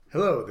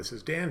Hello, this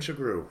is Dan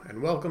Chagru,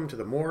 and welcome to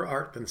the More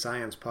Art Than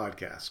Science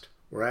podcast,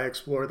 where I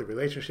explore the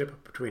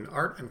relationship between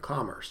art and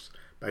commerce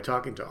by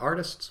talking to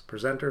artists,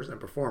 presenters,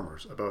 and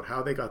performers about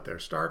how they got their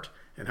start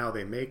and how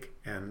they make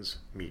ends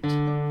meet.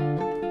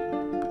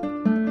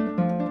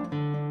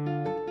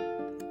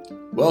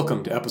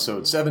 Welcome to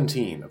episode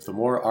 17 of the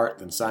More Art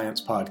Than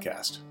Science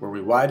podcast, where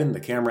we widen the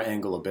camera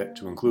angle a bit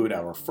to include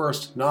our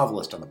first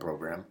novelist on the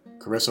program,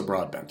 Carissa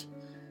Broadbent.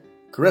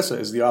 Carissa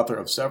is the author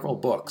of several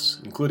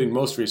books, including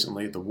most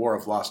recently the War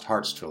of Lost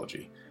Hearts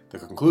trilogy, the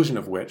conclusion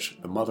of which,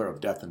 The Mother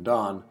of Death and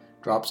Dawn,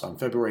 drops on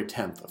February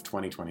 10th of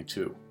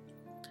 2022.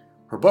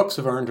 Her books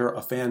have earned her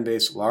a fan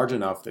base large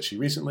enough that she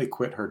recently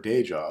quit her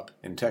day job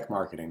in tech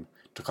marketing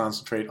to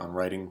concentrate on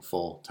writing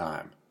full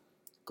time.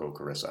 Go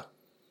Carissa.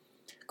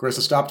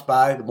 Carissa stopped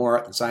by the More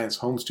Art Than Science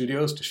home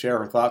studios to share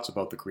her thoughts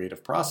about the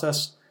creative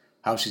process,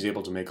 how she's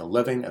able to make a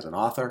living as an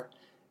author,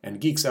 and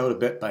geeks out a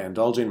bit by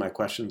indulging my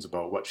questions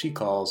about what she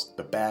calls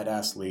the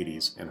badass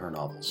ladies in her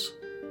novels.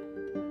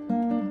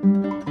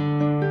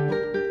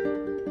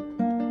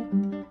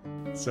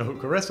 So,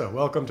 Carissa,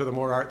 welcome to the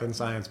More Art Than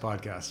Science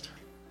podcast.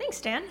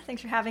 Thanks, Dan.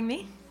 Thanks for having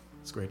me.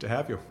 It's great to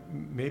have you.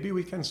 Maybe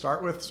we can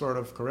start with sort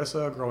of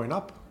Carissa growing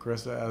up.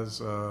 Carissa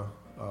as a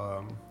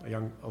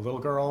little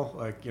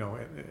girl,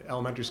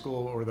 elementary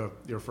school, or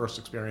your first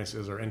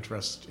experiences or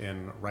interest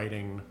in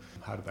writing.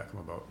 How did that come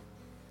about?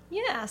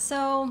 Yeah,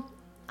 so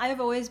I've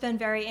always been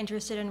very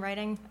interested in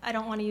writing. I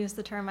don't want to use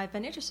the term I've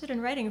been interested in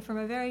writing from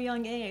a very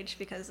young age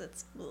because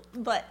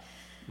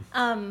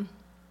when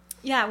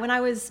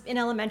I was in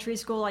elementary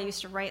school, I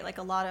used to write like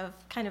a lot of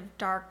kind of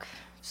dark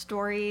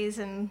stories,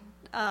 and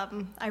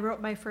I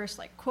wrote my first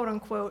quote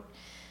unquote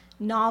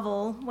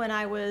novel when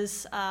I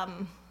was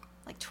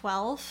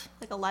 12,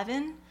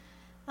 11.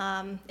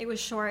 It was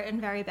short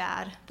and very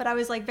bad, but I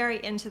was very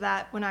into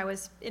that when I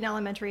was in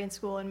elementary and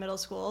school and middle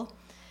school.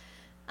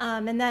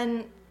 And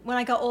then when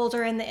I got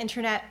older and the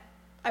internet,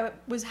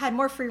 had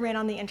more free reign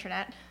on the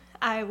internet.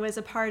 I was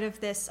a part of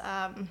this,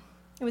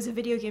 it was a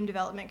video game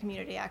development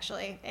community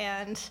actually,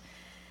 and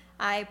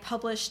I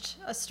published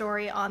a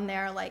story on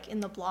there in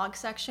the blog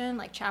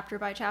section, chapter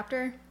by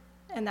chapter,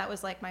 and that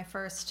was my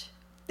first,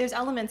 there's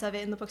elements of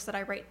it in the books that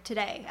I write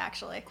today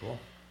actually. Cool.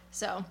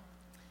 So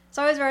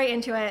I was very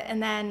into it,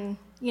 and then,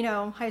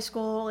 high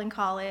school and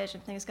college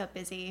and things got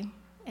busy,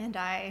 and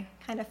I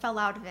kind of fell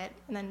out of it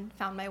and then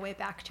found my way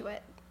back to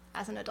it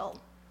as an adult.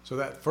 So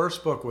that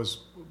first book was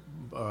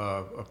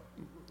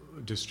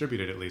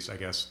distributed, at least, I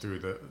guess,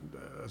 through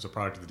as a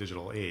product of the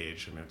digital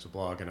age. I mean, it's a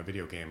blog and a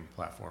video game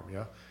platform,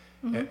 yeah?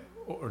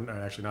 Mm-hmm.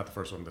 Actually, not the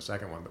first one, the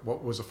second one.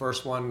 What was the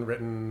first one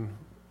written?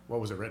 What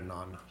was it written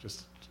on,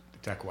 just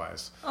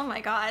tech-wise? Oh my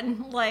God,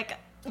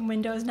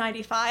 Windows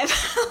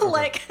 95,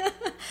 Okay.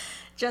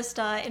 Just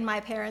in my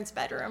parents'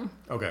 bedroom.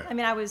 Okay. I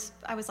mean, I was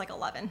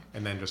 11.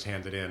 And then just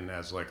handed in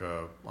as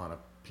on a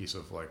piece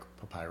of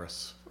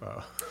papyrus.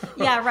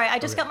 Yeah, right. I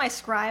just got my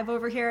scribe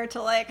over here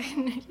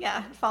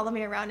to follow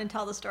me around and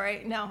tell the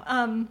story. No.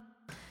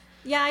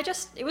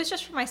 It was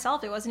just for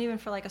myself. It wasn't even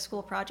for a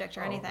school project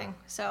or anything. Okay.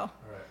 So. All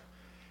right.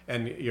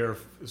 And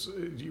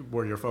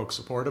were your folks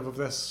supportive of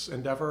this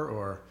endeavor,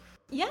 or?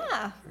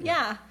 Yeah.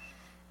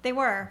 They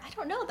were. I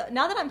don't know though.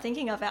 Now that I'm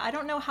thinking of it, I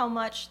don't know how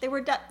much they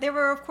were. They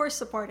were, of course,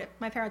 supportive.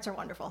 My parents are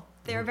wonderful.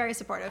 They were very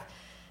supportive,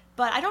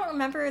 but I don't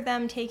remember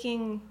them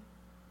taking.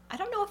 I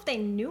don't know if they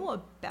knew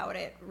about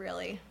it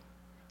really.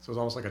 So it was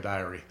almost like a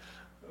diary.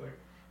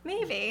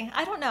 Maybe.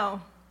 I don't know.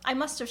 I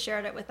must have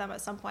shared it with them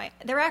at some point.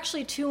 There are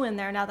actually 2 in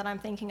there now that I'm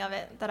thinking of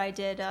it that I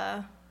did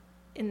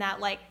in that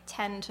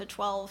 10 to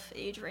 12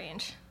 age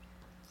range.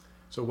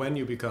 So when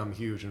you become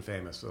huge and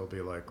famous, they'll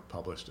be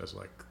published as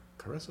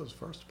Carissa's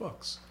first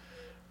books.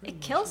 It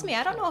kills me.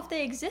 I don't know if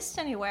they exist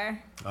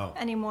anywhere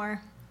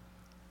anymore.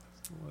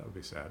 Well, that would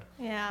be sad.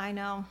 Yeah, I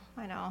know.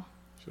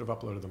 Should have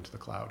uploaded them to the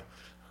cloud.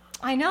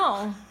 I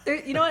know.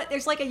 You know what?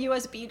 There's a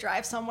USB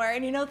drive somewhere,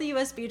 and the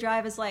USB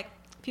drive is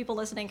people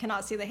listening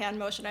cannot see the hand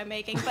motion I'm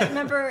making, but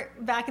remember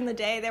back in the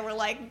day they were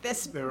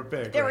this. They were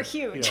big. They right? were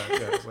huge. Yeah,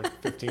 it was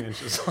 15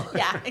 inches long.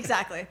 Yeah,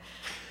 exactly.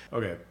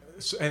 Okay.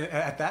 So, and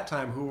at that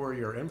time, who were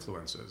your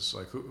influences?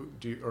 Who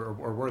do you, or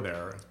were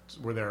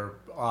there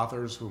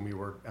authors whom you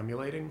were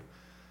emulating?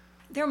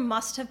 There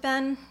must have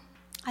been.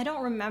 I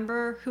don't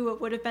remember who it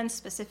would have been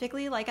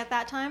specifically at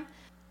that time.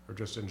 Or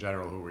just in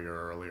general, who were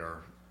your earlier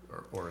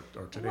or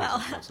today's Well,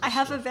 influences? I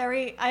have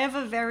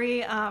a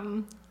very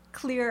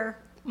clear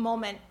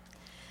moment.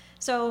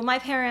 So my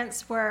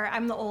parents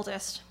I'm the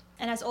oldest,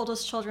 and as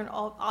oldest children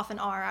often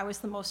are, I was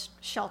the most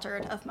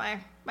sheltered of my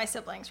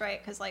siblings,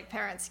 right? Because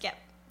parents get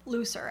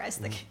looser as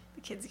the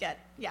kids get,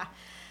 yeah.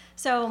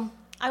 So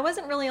I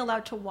wasn't really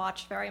allowed to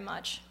watch very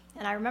much,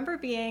 and I remember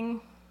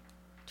being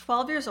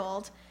 12 years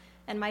old,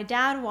 and my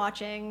dad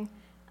watching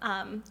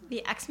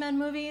the X-Men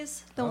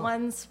movies, the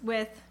ones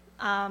with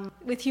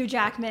Hugh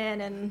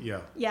Jackman and yeah.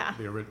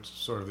 The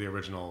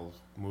original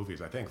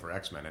movies, I think, for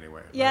X-Men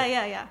anyway. Right?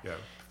 Yeah. Yeah.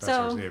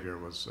 Professor Xavier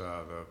was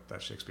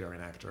that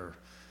Shakespearean actor.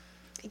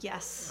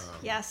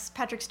 Yes,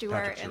 Patrick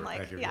Stewart, and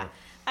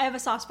I have a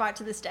soft spot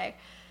to this day,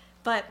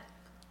 but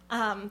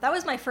that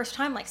was my first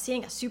time like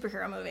seeing a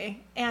superhero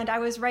movie, and I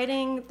was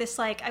writing this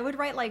like I would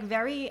write like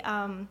very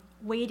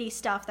weighty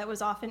stuff that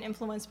was often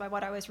influenced by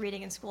what I was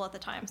reading in school at the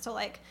time. So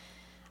like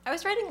I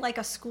was writing like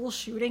a school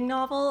shooting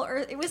novel, or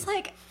it was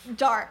like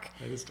dark.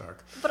 It is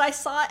dark. But I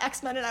saw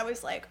X-Men and I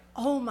was like,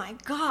 oh my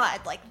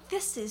God, like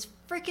this is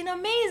freaking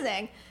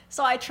amazing.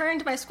 So I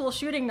turned my school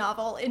shooting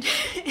novel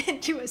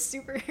into a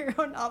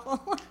superhero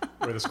novel.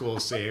 Where the school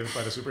is saved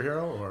by the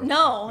superhero? Or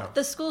No,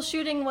 the school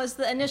shooting was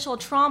the initial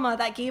trauma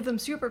that gave them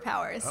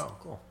superpowers. Oh,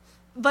 cool.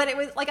 But it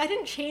was like I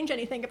didn't change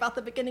anything about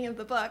the beginning of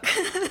the book.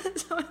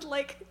 So it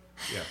like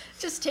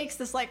just takes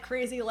this like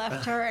crazy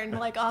left turn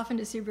like off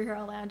into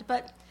superhero land.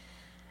 But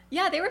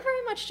yeah, they were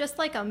very much just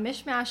like a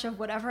mishmash of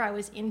whatever I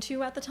was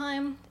into at the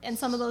time. And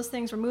some of those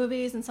things were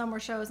movies, and some were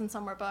shows, and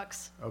some were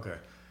books. Okay.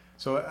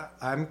 So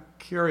I'm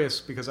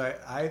curious because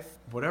I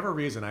whatever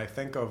reason, I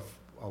think of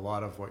a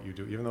lot of what you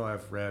do, even though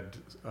I've read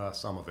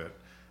some of it,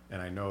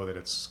 and I know that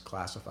it's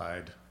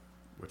classified,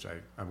 which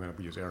I'm going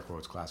to use air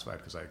quotes classified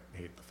because I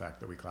hate the fact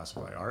that we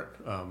classify art.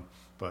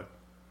 But,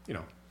 you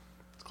know,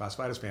 it's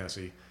classified as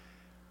fantasy.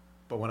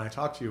 But when I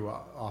talk to you,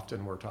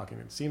 often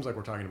it seems like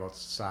we're talking about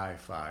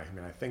sci-fi. I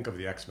mean, I think of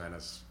the X-Men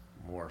as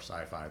more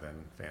sci-fi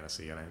than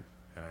fantasy. And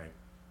I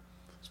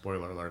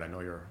spoiler alert, I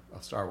know you're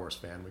a Star Wars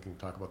fan. We can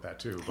talk about that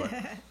too. But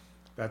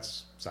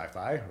that's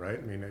sci-fi, right?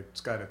 I mean,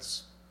 it's got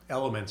its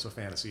elements of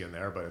fantasy in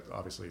there, but it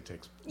obviously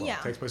takes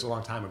place a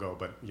long time ago,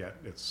 but yet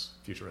it's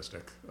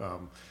futuristic.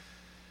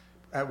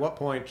 At what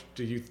point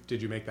did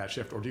you make that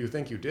shift, or do you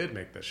think you did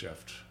make the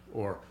shift,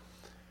 or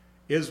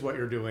is what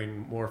you're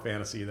doing more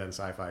fantasy than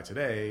sci-fi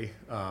today,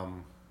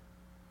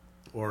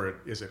 or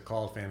is it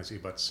called fantasy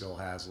but still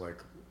has like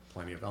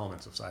plenty of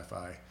elements of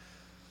sci-fi?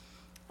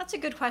 That's a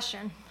good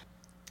question.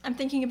 I'm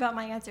thinking about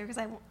my answer because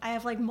I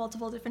have like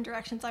multiple different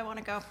directions I want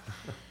to go.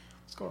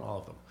 Let's go to all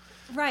of them.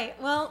 Right.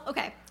 Well,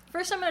 okay.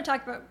 First, I'm going to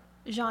talk about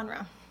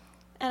genre,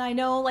 and I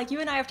know like you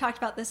and I have talked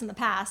about this in the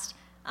past.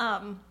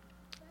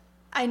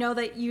 I know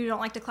that you don't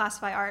like to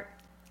classify art.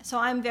 So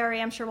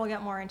I'm sure we'll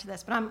get more into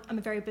this, but I'm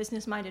a very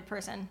business-minded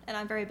person, and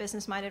I'm very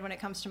business-minded when it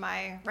comes to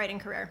my writing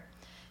career.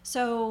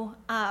 So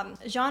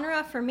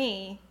genre for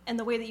me, and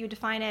the way that you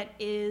define it,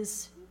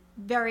 is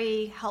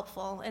very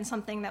helpful and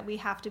something that we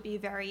have to be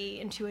very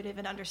intuitive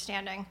in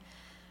understanding.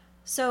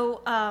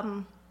 So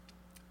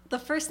the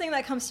first thing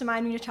that comes to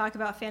mind when you talk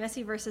about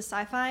fantasy versus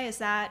sci-fi is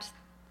that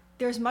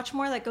there's much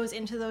more that goes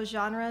into those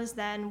genres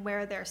than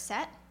where they're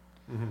set.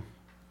 Mm-hmm.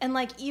 And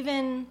like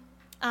even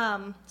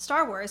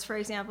Star Wars, for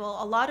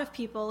example, a lot of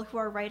people who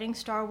are writing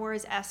Star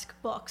Wars-esque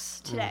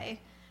books today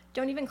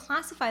don't even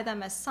classify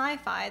them as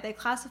sci-fi. They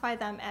classify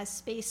them as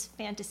space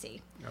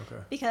fantasy.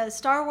 Okay. Because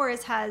Star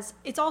Wars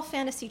it's all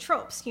fantasy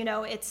tropes. You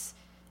know, it's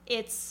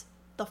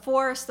the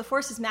Force. The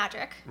Force is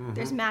magic. Mm-hmm.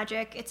 There's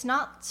magic. It's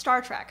not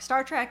Star Trek.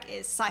 Star Trek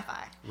is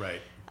sci-fi.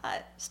 Right.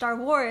 Star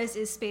Wars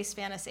is space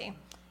fantasy.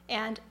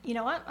 And you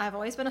know what? I've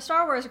always been a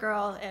Star Wars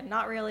girl and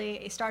not really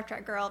a Star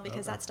Trek girl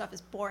because that stuff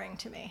is boring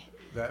to me.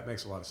 That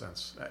makes a lot of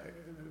sense.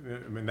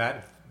 I mean,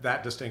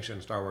 that distinction,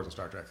 Star Wars and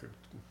Star Trek,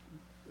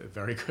 a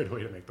very good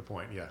way to make the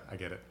point. Yeah, I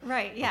get it.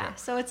 Right, yeah. Okay.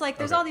 So it's like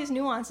there's all these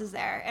nuances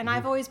there. And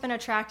I've always been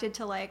attracted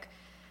to like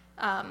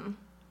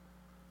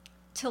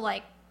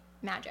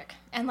magic.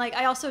 And like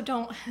I also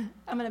don't,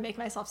 I'm going to make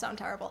myself sound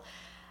terrible.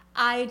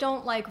 I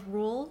don't like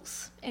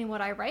rules in what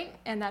I write,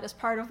 and that is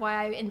part of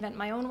why I invent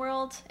my own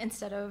world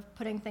instead of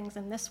putting things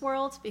in this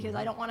world, because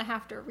I don't want to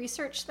have to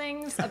research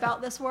things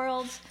about this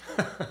world.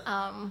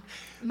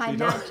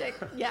 Magic,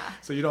 yeah.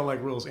 So you don't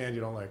like rules and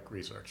you don't like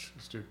research?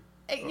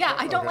 Yeah,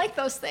 I don't like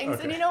those things,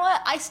 and you know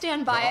what? I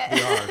stand by it.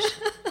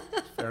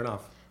 Fair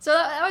enough. So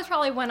that was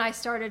probably when I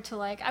started to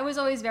like, I was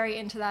always very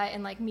into that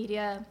in like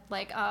media,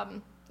 like,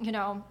 you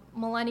know,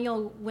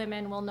 millennial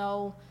women will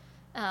know,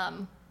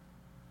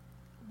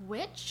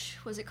 Witch?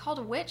 Was it called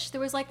a Witch? There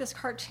was like this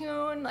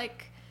cartoon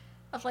like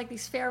of like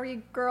these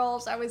fairy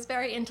girls. I was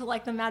very into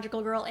like the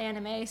magical girl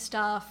anime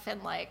stuff, and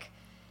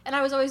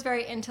I was always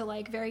very into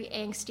like very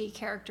angsty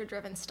character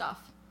driven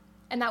stuff.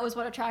 And that was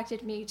what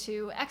attracted me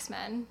to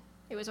X-Men.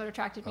 It was what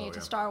attracted me to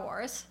Star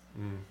Wars.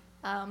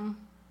 And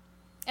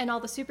all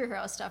the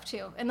superhero stuff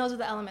too. And those are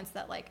the elements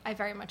that like I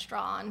very much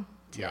draw on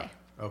today.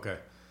 Yeah. Okay.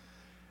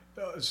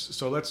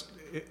 So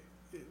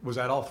was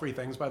that all three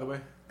things, by the way?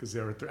 Because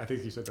I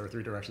think you said there were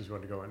three directions you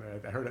wanted to go in.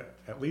 I heard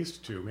at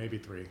least two, maybe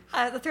three.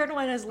 The third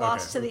one is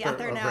lost to the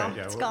ether now. Right,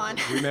 yeah. It's gone.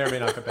 We may or may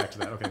not get back to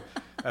that. Okay,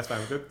 that's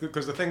fine.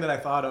 Because the thing that I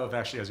thought of,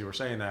 actually, as you were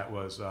saying that,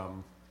 was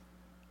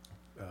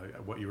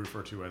what you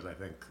refer to as, I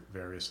think,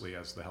 variously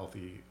as the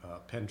healthy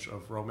pinch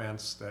of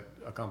romance that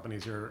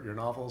accompanies your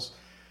novels.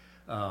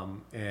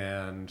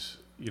 And,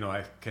 you know,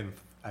 I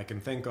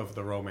can think of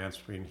the romance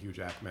between Hugh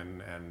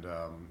Jackman and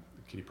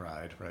Kitty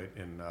Pryde, right,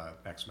 in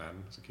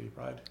X-Men. Is it Kitty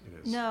Pryde?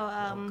 It is. No.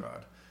 Oh,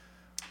 God.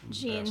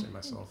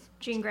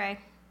 Jean Grey.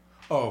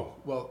 Oh,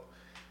 well,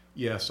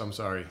 yes, I'm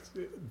sorry.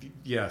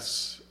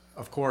 Yes,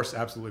 of course,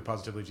 absolutely,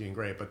 positively Jean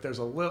Grey, but there's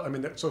a little, I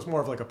mean, so it's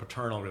more of like a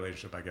paternal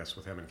relationship, I guess,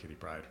 with him and Kitty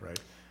Pryde, right?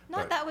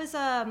 That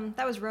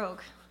was Rogue.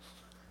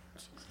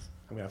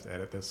 I'm gonna have to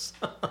edit this.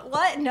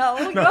 What? No,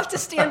 you have to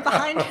stand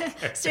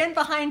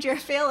behind your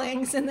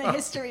failings in the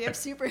history of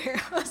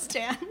superheroes,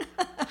 Dan.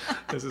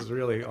 This is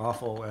really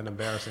awful and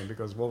embarrassing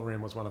because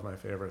Wolverine was one of my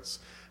favorites.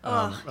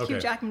 Hugh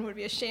Jackman would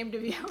be ashamed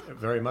of you.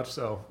 Very much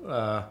so.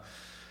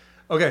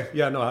 Okay,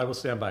 yeah, no, I will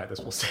stand by it. This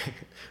will stand.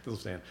 This will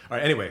stand. All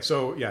right. Anyway,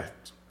 so yeah,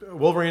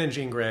 Wolverine and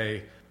Jean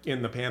Grey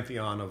in the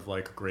pantheon of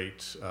like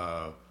great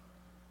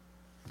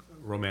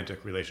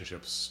romantic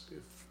relationships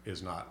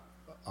is not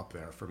up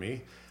there for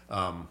me.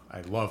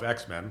 I love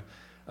X-Men,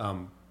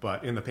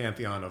 but in the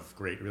pantheon of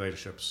great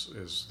relationships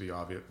is the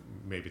obvious,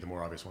 maybe the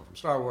more obvious one from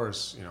Star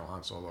Wars. You know,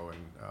 Han Solo and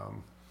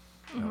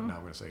now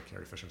I'm going to say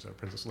Carrie Fisher instead of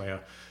Princess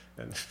Leia,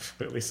 and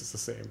but at least it's the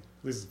same.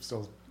 At least it's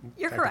still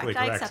You're technically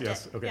correct. correct. I accept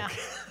Yes. it. Okay.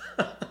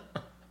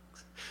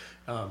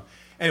 Yeah.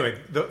 Anyway,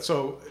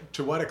 so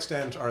to what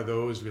extent are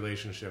those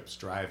relationships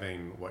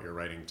driving what you're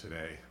writing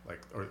today, like,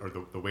 or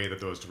the way that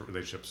those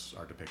relationships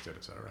are depicted,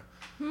 et cetera?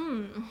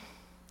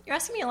 You're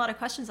asking me a lot of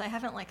questions I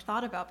haven't like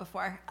thought about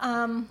before.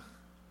 I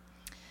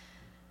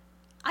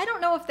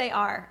don't know if they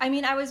are. I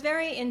mean, I was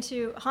very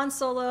into Han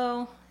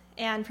Solo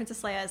and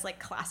Princess Leia is like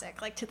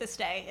classic, like to this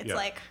day. It's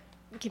like,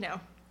 you know,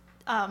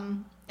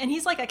 and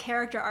he's like a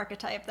character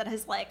archetype that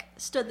has like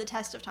stood the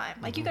test of time.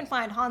 Like you can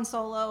find Han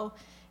Solo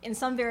in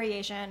some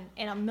variation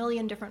in a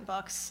million different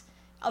books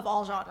of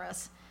all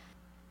genres.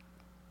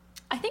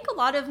 I think a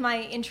lot of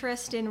my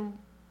interest in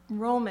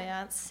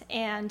romance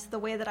and the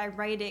way that I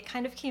write it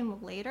kind of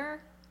came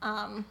later.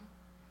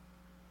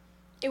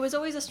 It was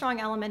always a strong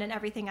element in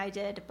everything I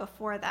did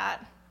before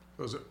that.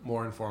 Was it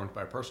more informed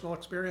by personal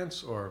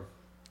experience, or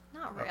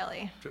Not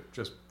really.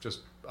 just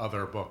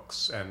other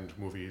books and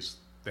movies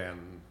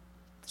than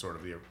sort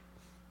of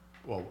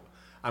well,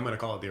 I'm going to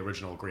call it the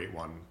original great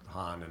one,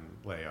 Han and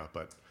Leia,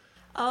 but...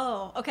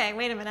 Oh, okay,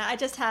 wait a minute. I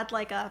just had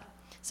like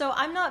so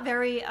I'm not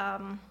very,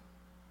 I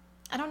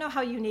don't know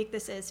how unique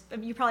this is.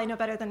 You probably know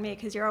better than me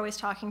because you're always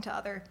talking to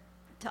other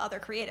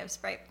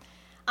creatives, right?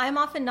 I'm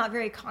often not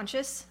very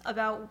conscious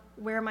about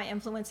where my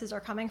influences are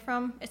coming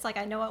from. It's like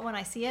I know it when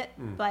I see it,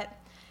 but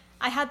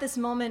I had this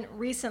moment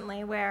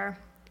recently where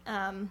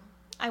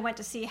I went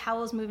to see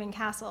Howl's Moving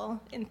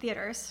Castle in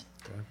theaters.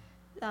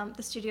 Okay.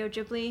 The Studio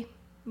Ghibli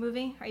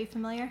movie. Are you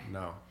familiar?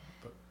 No,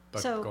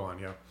 but So, go on,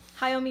 yeah.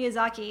 Hayao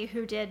Miyazaki,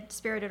 who did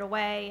Spirited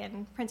Away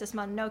and Princess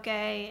Mononoke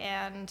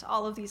and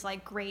all of these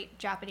like great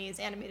Japanese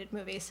animated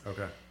movies.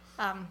 Okay.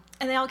 And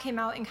they all came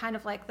out in kind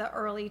of like the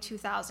early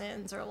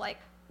 2000s or like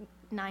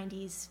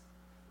 90s,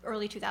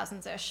 early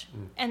 2000s-ish.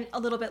 And a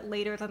little bit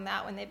later than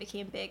that when they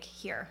became big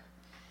here.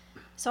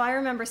 So I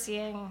remember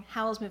seeing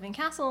Howl's Moving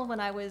Castle when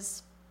I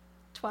was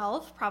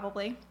 12,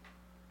 probably.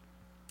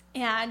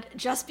 And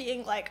just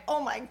being like,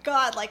 oh my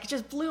God, like it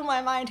just blew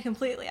my mind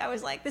completely. I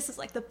was like, this is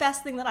like the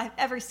best thing that I've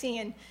ever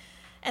seen.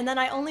 And then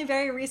I only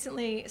very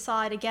recently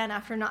saw it again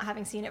after not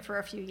having seen it for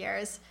a few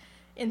years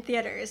in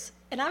theaters.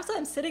 And as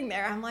I'm sitting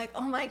there, I'm like,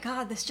 oh my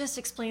God, this just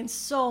explains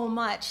so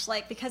much.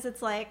 Like, because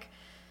it's like,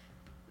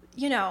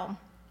 you know,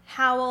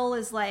 Howl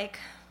is like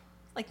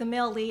the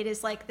male lead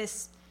is like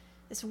this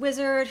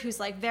wizard who's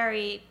like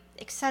very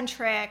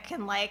eccentric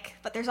and like,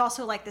 but there's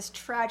also like this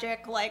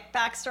tragic like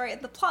backstory.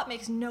 The plot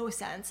makes no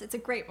sense. It's a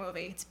great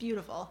movie. It's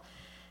beautiful.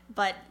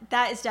 But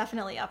that is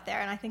definitely up there.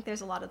 And I think there's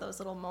a lot of those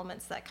little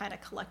moments that kind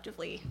of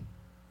collectively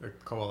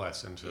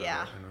coalesce into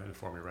and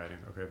inform your writing.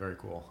 Okay, very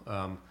cool.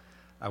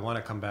 I want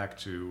to come back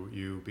to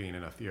you being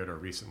in a theater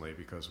recently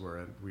because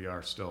we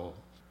are still,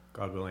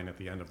 God willing, at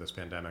the end of this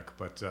pandemic.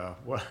 But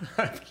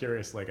I'm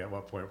curious, like, at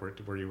what point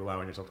were you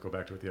allowing yourself to go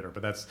back to a theater?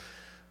 But that's,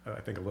 I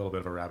think, a little bit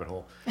of a rabbit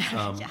hole.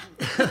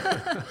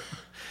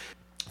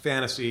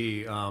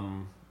 Fantasy,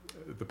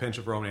 the pinch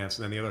of romance,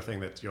 and then the other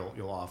thing that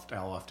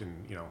I'll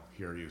often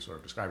hear you sort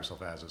of describe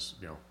yourself as is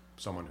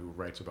someone who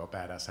writes about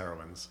badass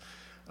heroines.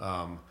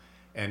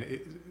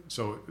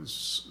 So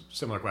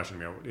similar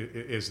question,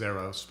 is there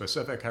a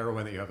specific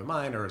heroine that you have in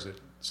mind, or is it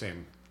the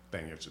same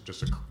thing? It's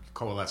just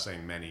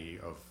coalescing many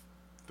of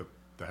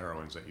the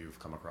heroines that you've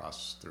come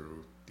across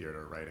through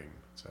theater, writing,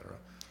 etc.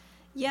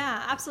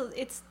 Yeah, absolutely.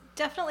 It's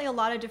definitely a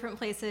lot of different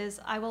places.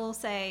 I will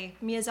say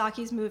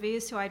Miyazaki's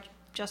movies, who I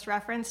just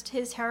referenced,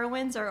 his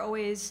heroines are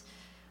always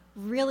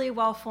really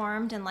well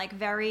formed and like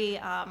very,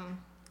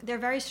 they're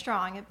very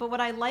strong. But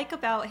what I like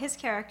about his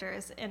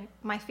characters and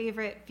my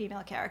favorite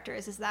female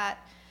characters is that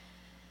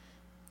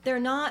there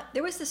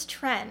was this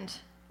trend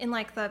in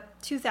like the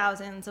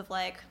 2000s of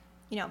like,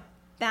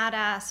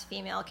 badass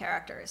female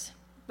characters.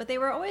 But they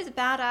were always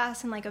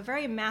badass in like a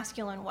very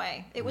masculine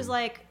way. It was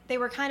like they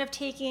were kind of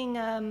taking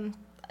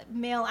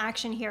male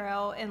action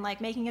hero and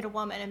like making it a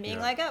woman and being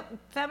like, oh,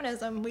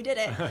 feminism, we did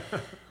it.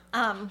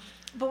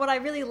 But what I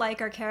really like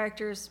are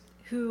characters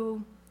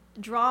who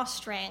draw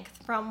strength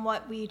from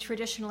what we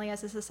traditionally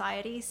as a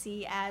society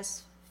see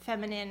as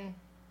feminine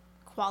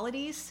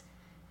qualities.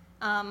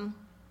 And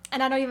I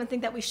don't even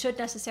think that we should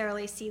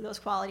necessarily see those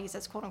qualities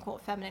as quote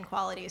unquote feminine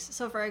qualities.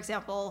 So for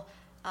example,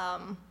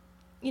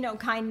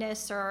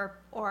 kindness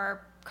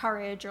or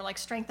courage or like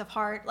strength of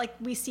heart, like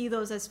we see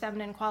those as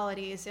feminine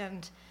qualities.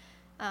 And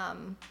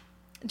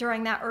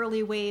during that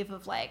early wave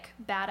of like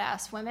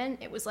badass women,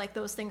 it was like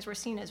those things were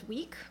seen as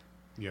weak.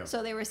 Yeah.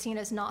 So they were seen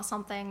as not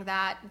something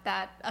that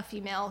a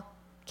female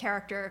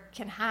character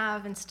can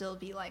have and still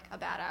be like a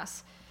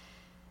badass.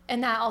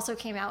 And that also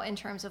came out in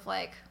terms of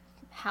like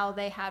how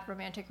they had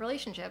romantic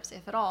relationships,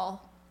 if at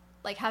all.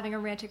 Like having a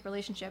romantic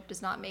relationship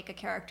does not make a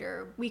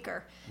character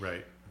weaker.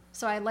 Right.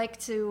 So I like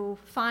to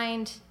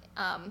find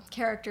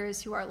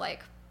characters who are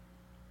like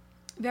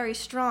very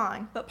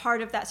strong, but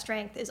part of that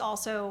strength is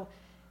also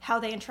how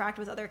they interact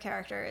with other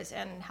characters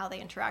and how they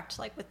interact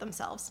like with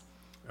themselves.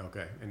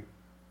 Okay. And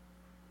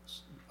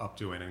up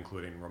to and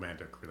including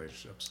romantic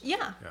relationships.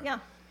 Yeah.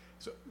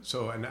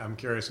 So and I'm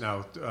curious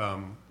now,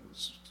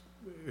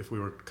 if we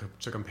were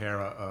to compare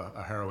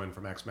a heroine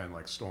from X-Men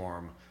like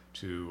Storm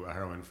to a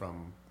heroine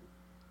from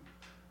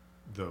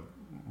the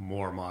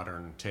more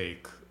modern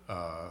take,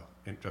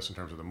 just in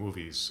terms of the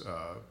movies,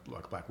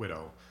 like Black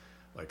Widow,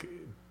 like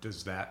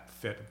does that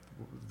fit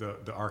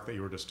the arc that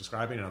you were just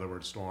describing? In other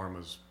words, Storm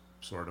is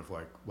sort of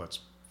like, let's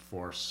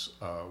force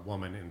a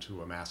woman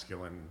into a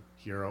masculine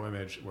hero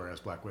image,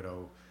 whereas Black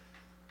Widow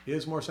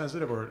is more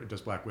sensitive, or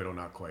does Black Widow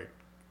not quite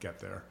get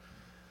there?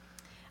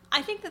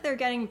 I think that they're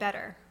getting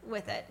better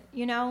with it.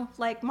 You know,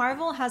 like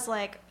Marvel has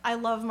like, I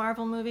love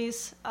Marvel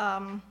movies.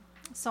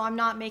 So I'm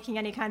not making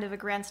any kind of a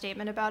grand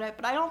statement about it,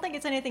 but I don't think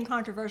it's anything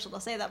controversial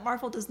to say that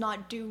Marvel does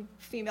not do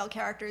female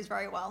characters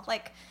very well.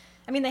 Like,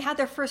 I mean, they had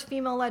their first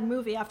female-led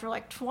movie after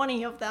like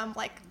 20 of them,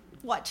 like,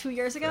 what, 2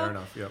 years ago? Fair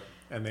enough, yep.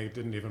 And they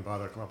didn't even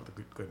bother to come up with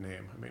a good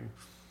name. I mean,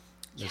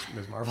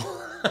 Ms. Marvel.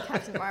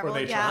 Captain Marvel, Were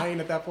they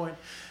trying at that point?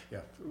 Yeah.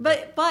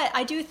 But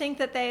I do think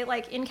that they,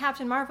 like, in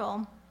Captain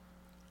Marvel,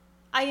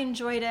 I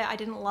enjoyed it. I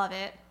didn't love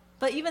it.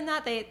 But even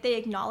that, they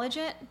acknowledge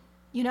it.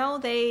 You know,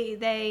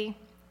 they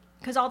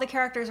because all the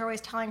characters are always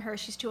telling her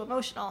she's too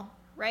emotional,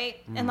 right?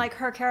 And like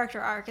her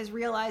character arc is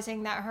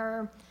realizing that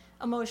her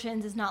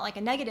emotions is not like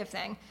a negative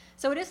thing.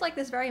 So it is like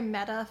this very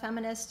meta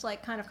feminist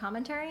like kind of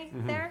commentary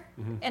there.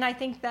 And I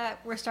think that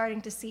we're starting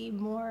to see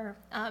more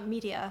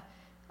media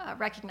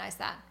recognize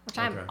that, which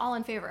I'm all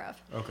in favor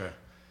of. Okay.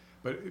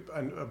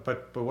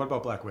 But what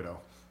about Black Widow?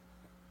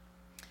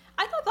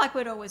 I thought Black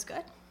Widow was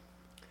good.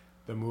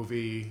 The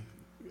movie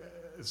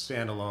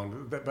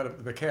standalone,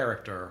 but the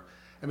character,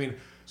 I mean,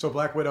 so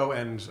Black Widow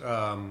and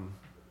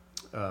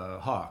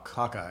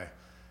Hawkeye,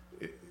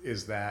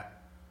 is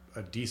that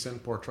a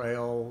decent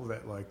portrayal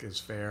that like is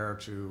fair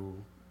to,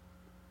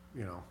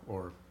 you know,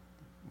 or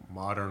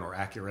modern or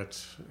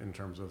accurate in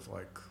terms of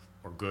like,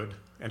 or good,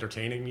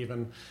 entertaining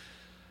even?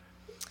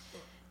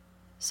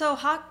 So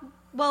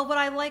well, what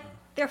I like,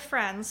 they're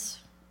friends.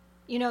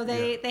 You know,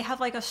 they have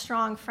like a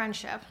strong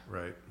friendship.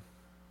 Right.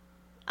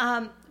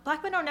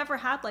 Black Widow never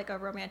had like a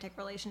romantic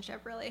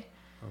relationship, really.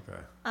 Okay.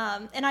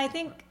 And I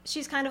think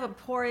she's kind of a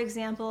poor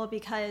example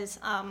because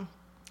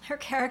her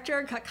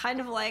character got kind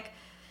of like,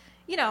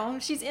 you know,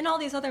 she's in all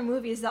these other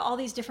movies that all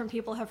these different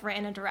people have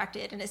written and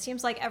directed, and it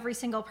seems like every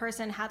single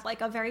person had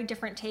like a very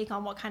different take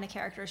on what kind of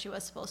character she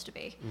was supposed to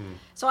be.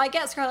 So I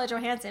get Scarlett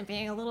Johansson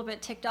being a little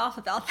bit ticked off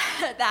about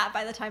that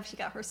by the time she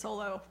got her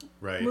solo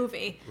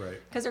movie.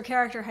 Right. Because her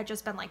character had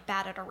just been like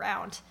batted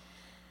around.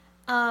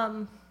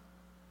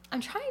 I'm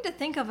trying to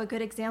think of a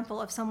good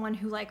example of someone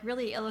who like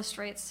really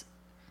illustrates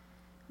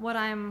what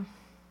I'm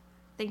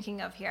thinking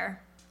of here.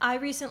 I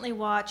recently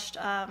watched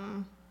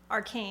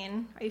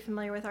Arcane. Are you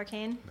familiar with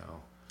Arcane?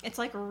 No. It's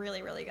like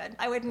really, really good.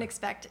 I wouldn't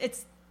expect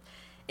it's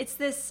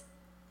this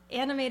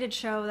animated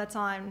show that's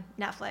on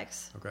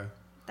Netflix. Okay.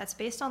 That's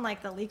based on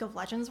like the League of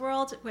Legends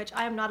world, which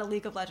I am not a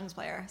League of Legends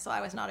player, so I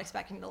was not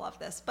expecting to love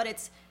this, but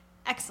it's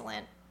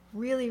excellent,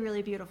 really,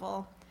 really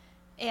beautiful,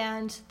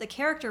 and the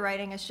character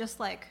writing is just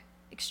like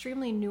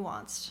extremely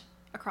nuanced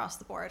across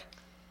the board,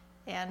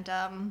 and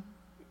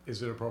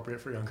is it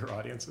appropriate for younger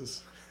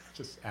audiences?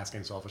 Just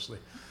asking selfishly.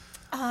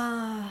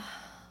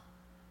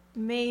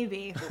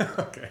 Maybe.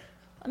 Okay.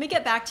 Let me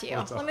get back to you.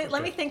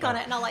 Let me think on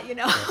it, and I'll let you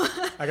know.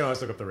 Yeah. I can always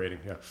look up the rating.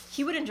 Yeah.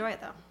 He would enjoy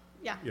it though.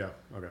 Yeah. Yeah.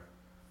 Okay.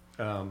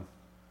 All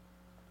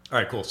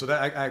right. Cool. So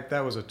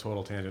that was a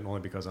total tangent,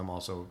 only because I'm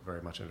also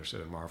very much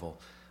interested in Marvel,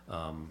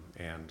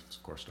 and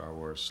of course Star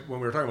Wars. When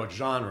we were talking about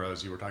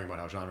genres, you were talking about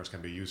how genres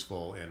can be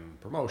useful in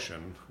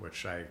promotion,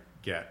 which I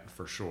get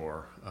for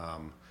sure.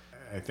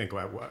 I think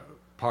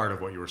part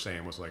of what you were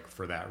saying was like,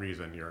 for that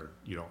reason,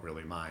 you don't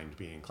really mind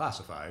being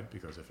classified,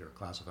 because if you're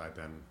classified,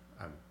 then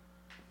I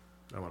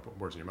don't want to put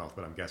words in your mouth,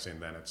 but I'm guessing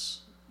then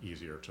it's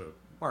easier to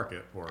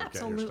market or get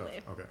your stuff.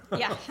 Okay.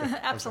 Yeah,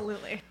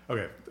 absolutely.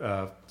 Okay,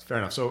 fair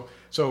enough.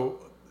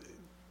 So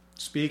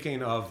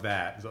speaking of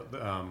that,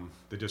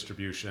 the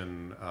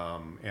distribution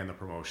and the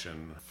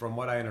promotion, from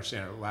what I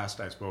understand, last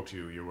I spoke to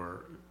you, you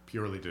were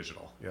purely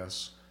digital,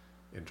 yes,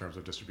 in terms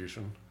of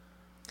distribution?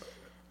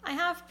 I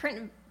have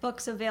print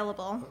books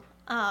available,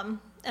 and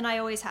I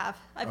always have.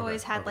 I've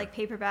always had like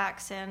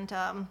paperbacks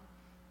and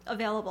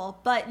available,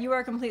 but you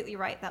are completely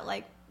right that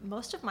like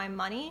most of my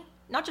money,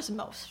 not just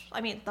most,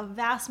 I mean the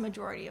vast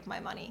majority of my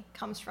money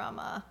comes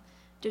from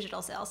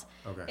digital sales.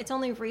 Okay. It's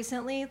only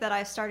recently that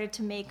I've started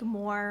to make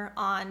more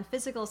on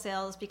physical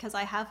sales, because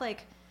I have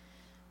like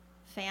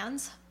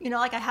fans.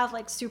 Like I have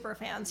like super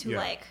fans who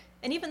like,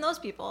 and even those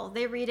people,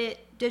 they read it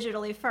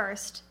digitally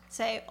first,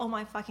 say, oh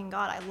my fucking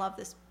God, I love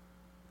this.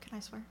 Can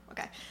I swear?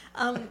 Okay.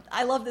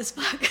 I love this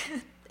book.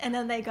 And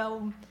then they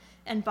go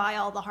and buy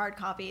all the hard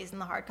copies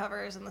and the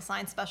hardcovers and the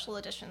signed special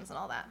editions and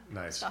all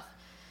that stuff.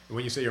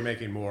 When you say you're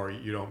making more,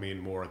 you don't mean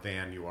more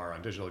than you are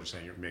on digital. You're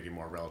saying you're making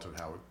more relative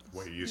to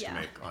what you used to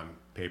make on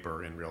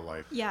paper in real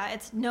life. Yeah,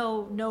 it's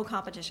no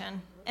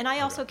competition. And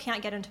I also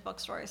can't get into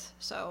bookstores,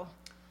 so...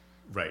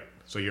 Right.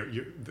 So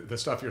the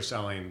stuff you're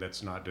selling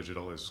that's not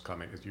digital is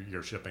coming.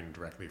 You're shipping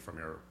directly from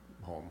your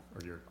home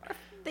or your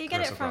they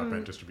get it from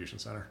Broadbent distribution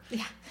center.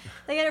 Yeah,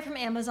 they get it from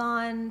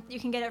Amazon. You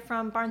can get it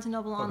from Barnes and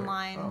Noble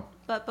online,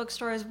 but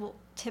bookstores will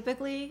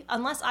typically,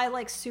 unless I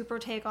like super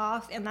take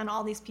off, and then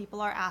all these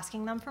people are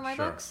asking them for my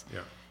books.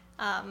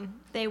 Yeah.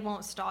 They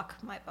won't stock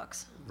my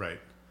books. Right.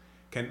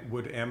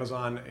 Would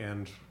Amazon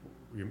and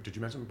did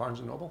you mention Barnes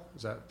and Noble?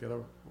 Is that the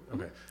other?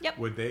 Okay. Yep.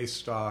 Would they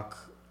stock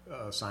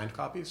signed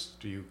copies?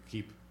 Do you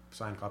keep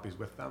signed copies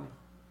with them?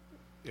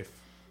 If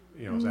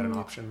is that an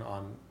option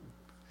on?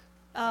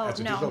 Oh, as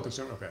a digital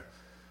consumer? Okay.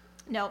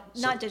 No,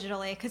 not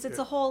digitally, because it's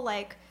a whole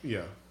like...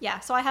 Yeah,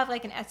 so I have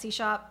like an Etsy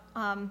shop,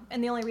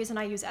 and the only reason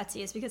I use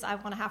Etsy is because I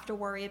want to have to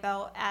worry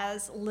about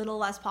as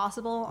little as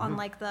possible on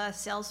like the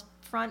sales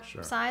front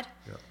side.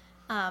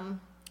 Yeah.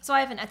 So I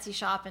have an Etsy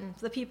shop, and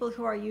the people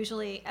who are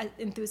usually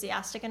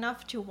enthusiastic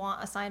enough to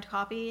want a signed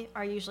copy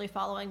are usually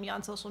following me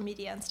on social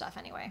media and stuff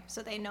anyway,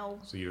 so they know.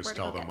 So you just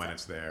tell them when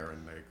it's there,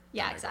 and they...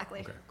 Yeah,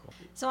 exactly. Okay, cool.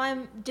 So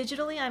I'm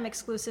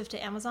exclusive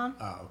to Amazon.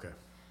 Okay.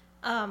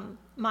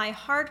 My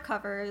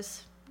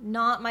hardcovers,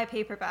 not my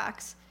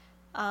paperbacks,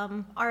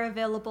 are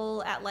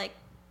available at like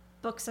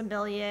Books A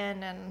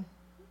Million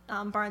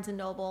and Barnes and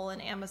Noble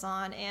and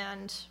Amazon,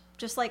 and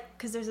just like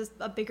because there's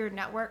a bigger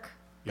network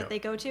that they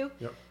go to.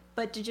 Yep.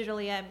 But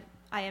digitally,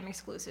 I am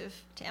exclusive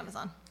to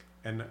Amazon.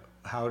 And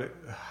how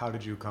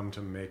did you come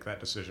to make that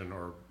decision,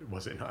 or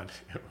was it not?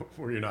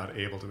 Were you not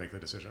able to make the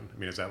decision? I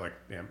mean, is that like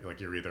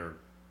you're either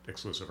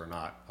exclusive or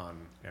not on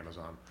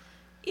Amazon?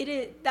 It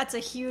is. That's a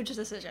huge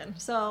decision.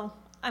 So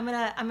I'm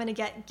gonna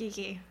get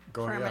geeky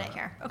for a minute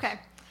here. Okay.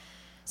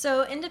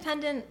 So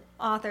independent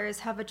authors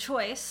have a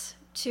choice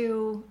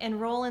to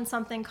enroll in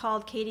something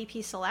called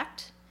KDP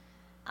Select,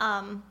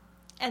 and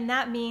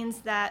that means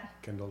that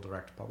Kindle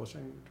Direct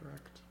Publishing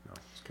Direct. No,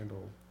 it's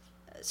Kindle.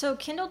 So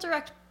Kindle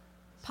Direct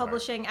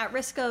Publishing, at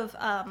risk of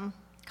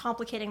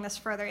complicating this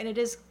further, and it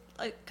is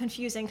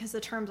confusing because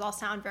the terms all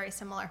sound very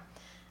similar.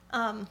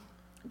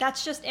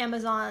 That's just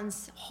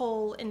Amazon's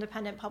whole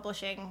independent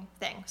publishing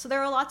thing. So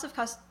there are lots of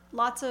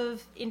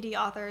indie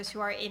authors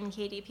who are in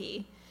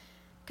KDP,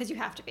 because you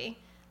have to be,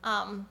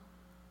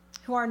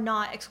 who are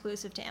not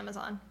exclusive to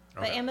Amazon.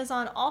 Okay. But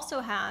Amazon also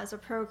has a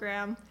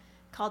program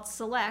called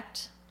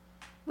Select,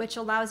 which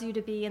allows you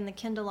to be in the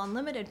Kindle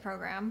Unlimited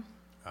program.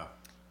 Oh.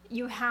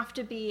 You have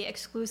to be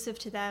exclusive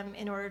to them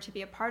in order to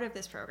be a part of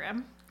this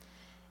program.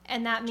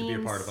 And that means... To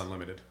be a part of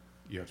Unlimited,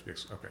 you have to be...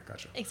 Okay,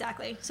 gotcha.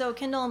 Exactly. So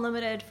Kindle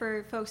Unlimited,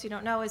 for folks who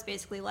don't know, is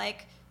basically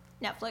like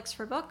Netflix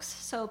for books.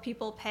 So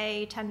people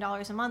pay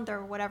 $10 a month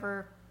or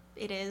whatever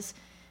it is,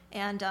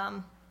 and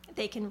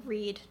they can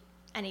read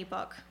any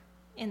book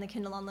in the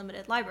Kindle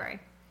Unlimited library.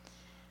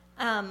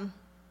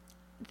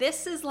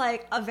 This is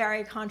like a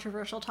very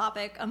controversial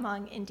topic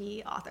among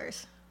indie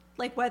authors.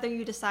 Like whether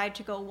you decide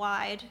to go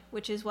wide,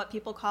 which is what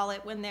people call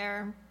it when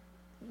they're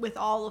with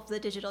all of the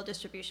digital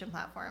distribution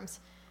platforms,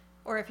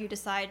 or if you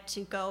decide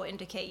to go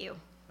into KU.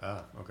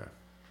 Ah, okay.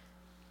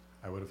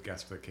 I would have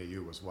guessed that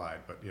KU was wide,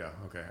 but yeah,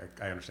 okay.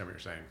 I understand what you're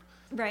saying.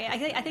 Right.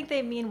 I think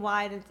they mean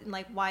wide in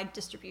like wide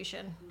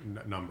distribution.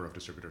 Number of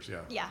distributors,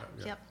 yeah. Yeah,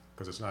 yep.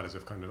 Because it's not as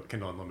if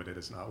Kindle Unlimited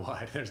is not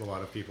wide. There's a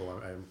lot of people,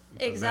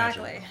 I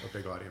exactly. imagine, a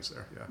big audience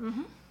there, yeah.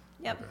 Mm-hmm.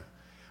 Yep.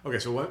 Okay,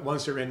 so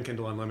once you're in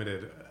Kindle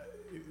Unlimited,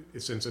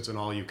 since it's an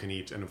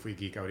all-you-can-eat, and if we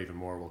geek out even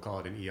more, we'll call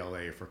it an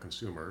ELA for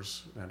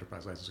consumers, an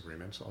enterprise license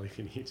agreement, so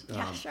all-you-can-eat.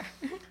 Yeah, sure.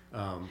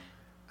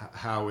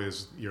 How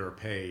is your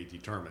pay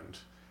determined?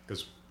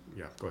 Because,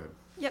 yeah, go ahead.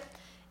 Yep.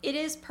 It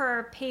is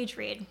per page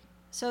read.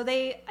 So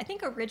I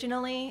think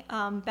originally,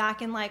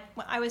 back in like,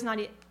 I was not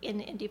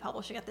in indie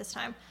publishing at this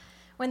time,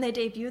 when they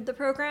debuted the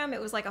program, it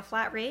was like a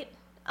flat rate.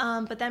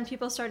 But then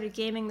people started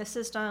gaming the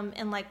system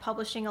and like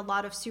publishing a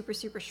lot of super,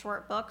 super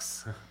short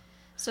books.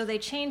 So they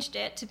changed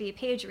it to be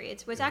page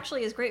reads, which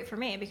actually is great for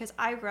me because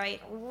I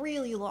write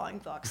really long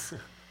books.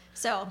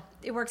 So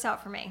it works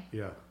out for me.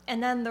 Yeah.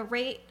 And then the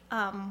rate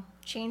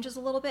changes a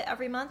little bit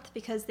every month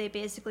because they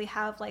basically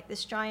have like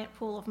this giant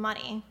pool of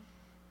money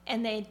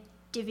and they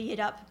divvy it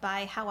up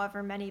by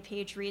however many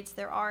page reads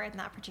there are in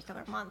that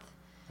particular month.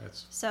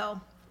 That's so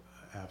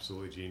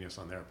absolutely genius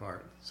on their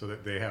part. So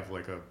that they have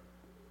like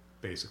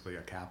basically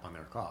a cap on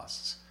their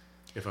costs.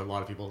 If a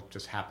lot of people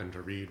just happen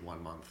to read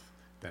one month,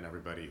 then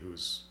everybody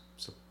who's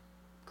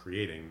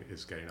creating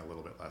is getting a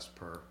little bit less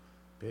per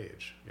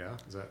page. Yeah,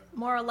 is that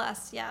more or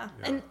less? Yeah.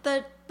 And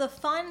the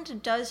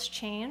fund does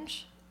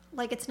change.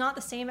 Like it's not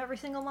the same every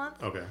single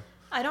month. Okay.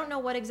 I don't know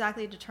what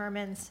exactly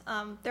determines.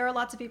 There are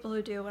lots of people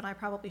who do, and I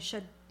probably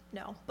should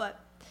know,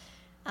 but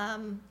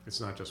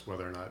It's not just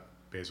whether or not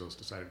Bezos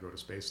decided to go to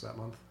space that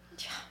month.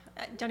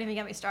 Don't even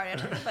get me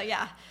started. But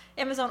yeah,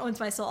 Amazon owns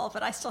my soul,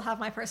 but I still have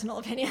my personal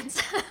opinions.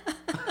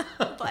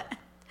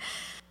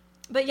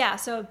 but yeah,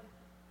 so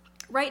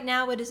right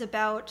now it is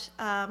about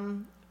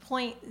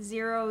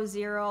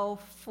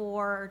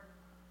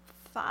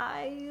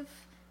 0.0045,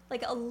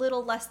 like a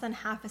little less than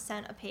half a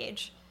cent a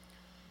page.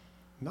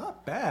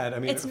 Not bad. I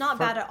mean, it's not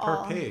bad at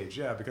all. Per page,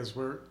 yeah, because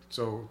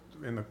so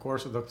in the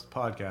course of the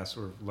podcast,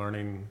 we're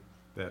learning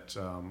that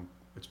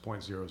it's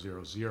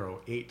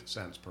 0.0008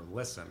 cents per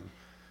listen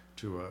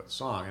to a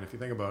song. And if you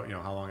think about,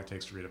 how long it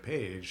takes to read a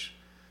page,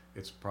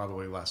 it's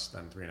probably less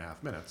than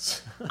 3.5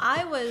 minutes.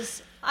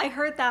 I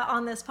heard that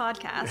on this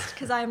podcast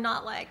because I'm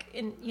not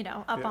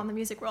up on the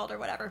music world or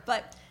whatever,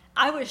 but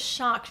I was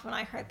shocked when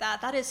I heard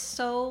that. That is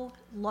so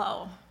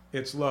low.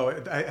 It's low.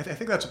 I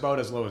think that's about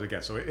as low as it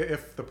gets. So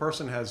if the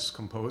person has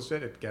composed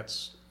it, it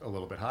gets a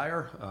little bit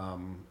higher.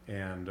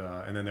 And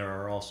then there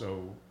are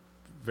also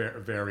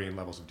varying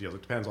levels of deals.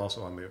 It depends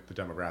also on the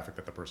demographic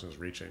that the person is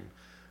reaching.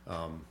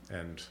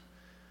 And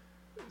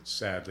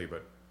sadly,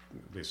 but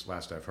at least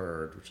last I've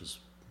heard, which is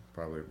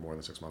probably more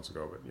than 6 months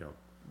ago,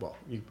 but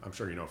I'm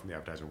sure from the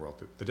advertising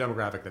world, the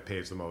demographic that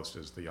pays the most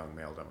is the young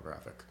male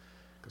demographic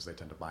because they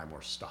tend to buy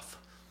more stuff.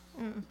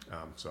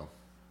 So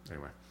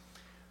anyway.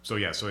 So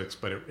yeah,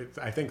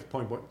 I think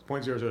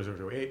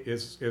 0.0008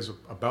 is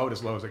about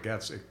as low as it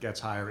gets. It gets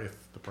higher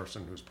if the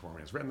person who's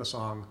performing has written the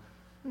song.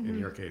 Mm-hmm. In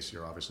your case,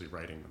 you're obviously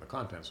writing the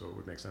content, so it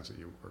would make sense that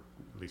you, or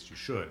at least you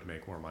should,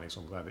 make more money.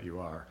 So I'm glad that you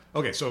are.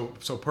 Okay, so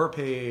per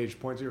page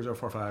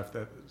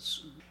 0.0045.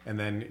 And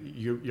then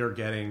you're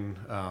getting,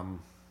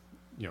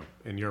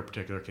 in your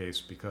particular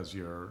case, because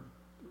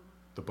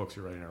the books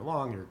you're writing are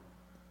long, you're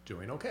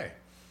doing okay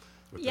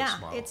with this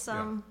model. It's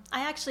I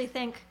actually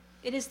think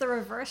it is the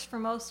reverse for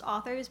most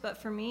authors, but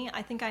for me,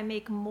 I think I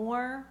make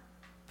more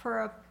per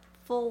a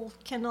full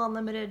Kindle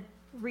Unlimited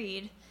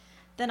read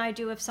than I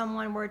do if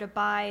someone were to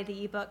buy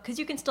the ebook, because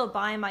you can still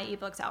buy my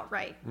ebooks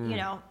outright.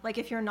 Like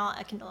if you're not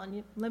a Kindle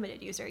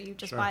Unlimited user, you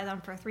just buy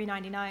them for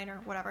 $3.99 or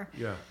whatever.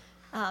 Yeah.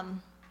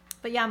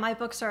 But yeah, my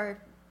books are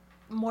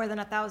more than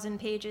 1,000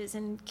 pages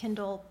in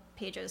Kindle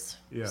pages.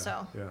 Yeah.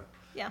 So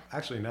yeah.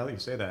 Actually, now that you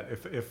say that,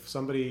 if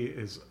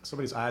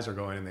somebody's eyes are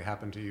going and they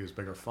happen to use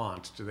bigger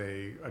font, do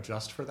they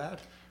adjust for that?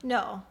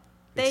 No.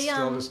 It's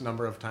still this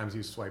number of times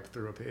you swipe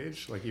through a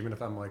page, like even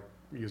if I'm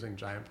using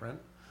giant print?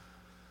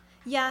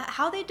 Yeah,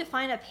 how they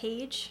define a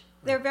page,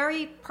 they're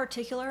very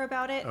particular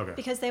about it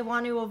because they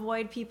want to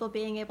avoid people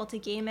being able to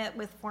game it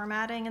with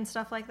formatting and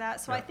stuff like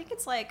that. So I think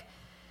it's like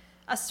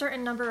a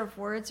certain number of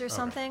words or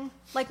something.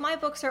 Like my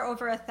books are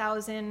over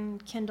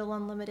 1,000 Kindle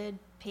Unlimited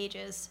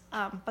pages,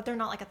 but they're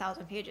not like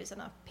 1,000 pages in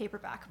a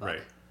paperback book.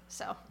 Right.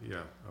 So.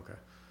 Yeah. Okay.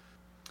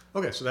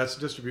 Okay, so that's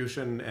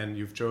distribution, and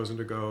you've chosen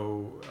to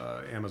go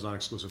Amazon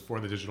exclusive for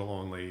the digital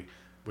only,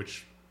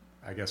 which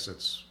I guess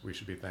we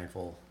should be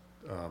thankful.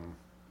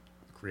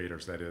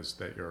 Creators, that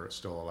you're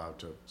still allowed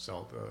to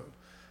sell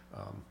the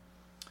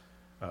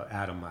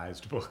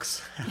atomized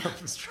books.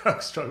 I'm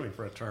struggling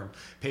for a term.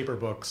 Paper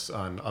books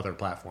on other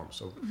platforms.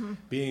 So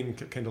being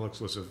Kindle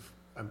exclusive,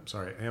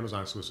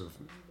 Amazon exclusive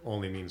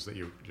only means that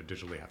you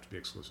digitally have to be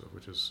exclusive,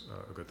 which is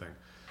a good thing.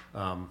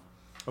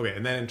 Okay,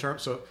 and then in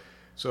terms,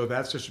 so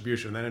that's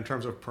distribution. Then in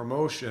terms of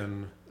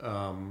promotion,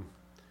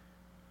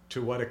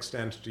 to what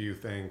extent do you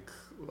think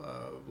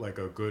like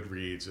a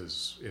Goodreads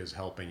is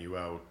helping you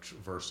out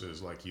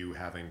versus like you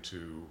having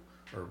to,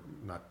 or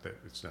not that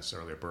it's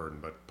necessarily a burden,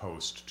 but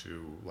post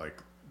to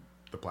like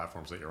the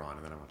platforms that you're on?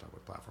 And then I want to talk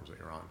about platforms that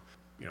you're on.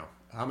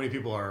 How many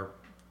people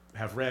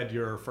have read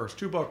your first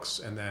 2 books,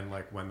 and then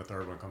like when the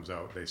third one comes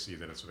out, they see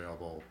that it's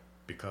available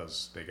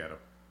because they get a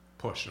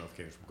push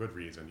notification from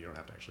Goodreads and you don't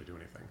have to actually do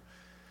anything,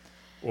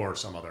 or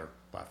some other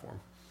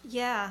platform?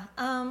 Yeah.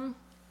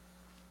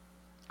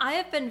 I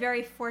have been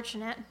very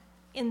fortunate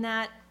in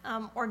that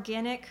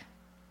organic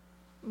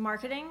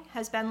marketing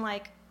has been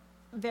like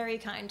very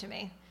kind to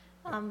me,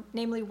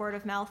 namely word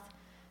of mouth.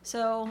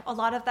 So a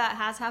lot of that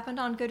has happened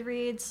on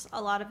Goodreads.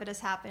 A lot of it has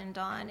happened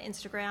on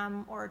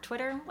Instagram or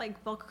Twitter,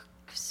 like book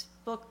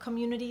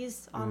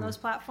communities on those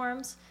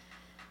platforms.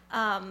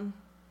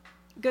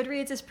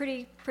 Goodreads is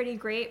pretty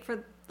great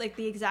for like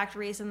the exact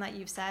reason that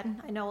you've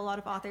said. I know a lot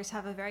of authors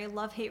have a very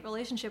love-hate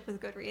relationship with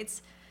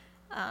Goodreads.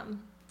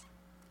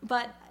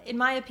 But in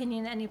my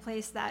opinion, any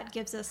place that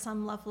gives us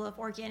some level of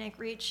organic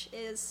reach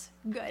is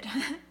good.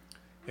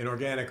 And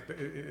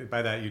organic,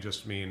 by that you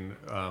just mean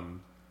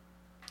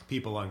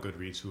people on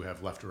Goodreads who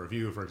have left a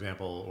review, for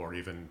example, or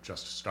even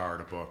just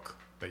starred a book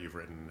that you've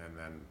written, and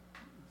then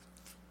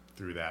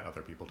through that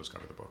other people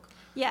discover the book.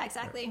 Yeah,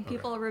 exactly. Right.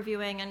 People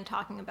reviewing and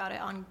talking about it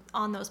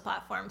on those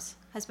platforms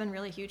has been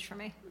really huge for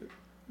me.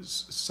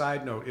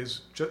 Side note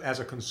is, as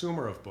a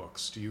consumer of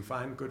books, do you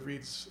find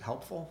Goodreads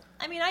helpful?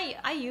 I mean,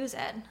 I use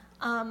it.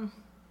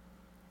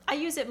 I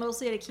use it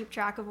mostly to keep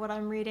track of what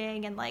I'm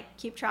reading and like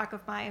keep track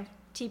of my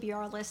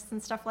TBR lists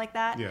and stuff like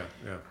that. Yeah.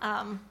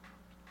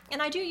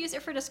 And I do use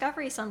it for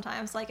discovery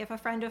sometimes. Like if a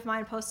friend of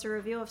mine posts a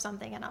review of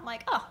something and I'm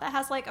like, oh, that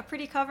has like a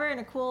pretty cover and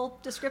a cool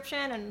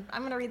description and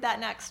I'm going to read that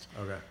next.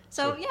 Okay.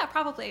 So yeah,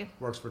 probably.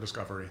 Works for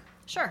discovery.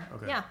 Sure.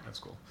 Okay. Yeah. That's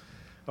cool.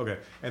 Okay.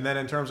 And then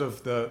in terms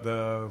of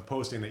the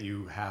posting that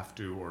you have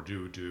to or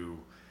do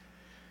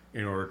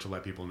in order to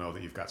let people know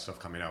that you've got stuff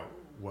coming out,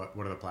 what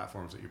are the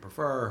platforms that you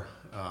prefer?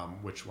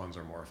 Which ones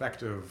are more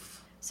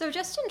effective? So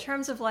just in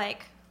terms of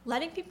like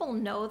letting people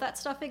know that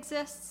stuff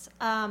exists,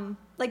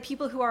 like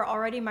people who are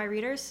already my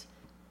readers,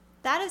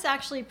 that is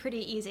actually pretty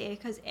easy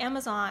because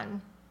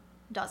Amazon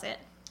does it.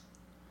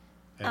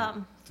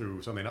 And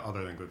through something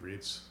other than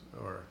Goodreads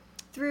or?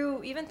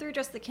 Even through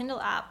just the Kindle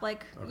app.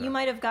 Like Okay. you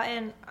might have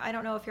gotten, I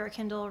don't know if you're a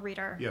Kindle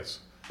reader. Yes.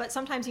 But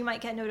sometimes you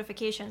might get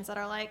notifications that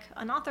are like,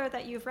 an author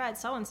that you've read,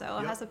 so-and-so,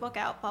 Yep. has a book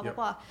out, blah, blah, Yep.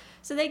 blah.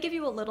 So they give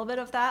you a little bit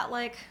of that,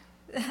 like,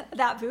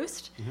 that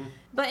boost. Mm-hmm.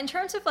 But in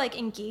terms of, like,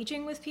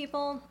 engaging with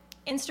people,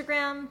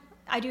 Instagram,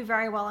 I do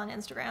very well on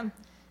Instagram.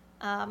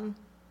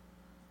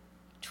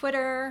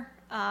 Twitter,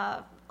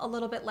 a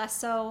little bit less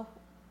so.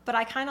 But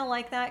I kind of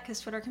like that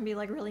because Twitter can be,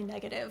 like, really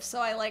negative. So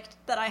I like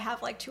that I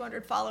have, like,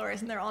 200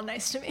 followers and they're all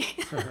nice to me.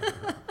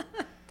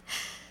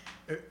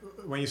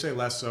 When you say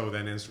less so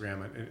than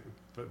Instagram,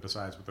 but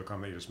besides with the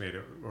comment you just made,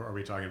 are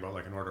we talking about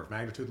like an order of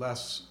magnitude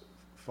less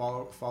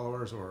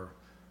followers or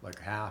like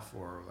half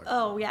or like?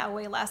 Oh yeah,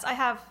 way less. I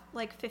have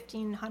like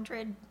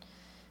 1,500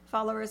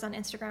 followers on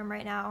Instagram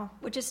right now,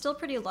 which is still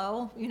pretty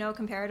low,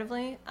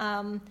 comparatively.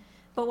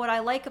 But what I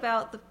like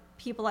about the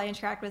people I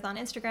interact with on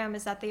Instagram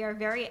is that they are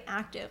very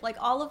active. Like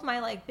all of my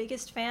like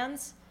biggest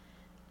fans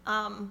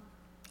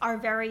are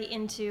very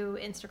into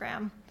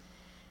Instagram.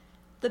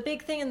 The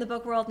big thing in the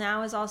book world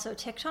now is also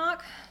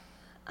TikTok.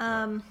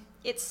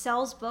 It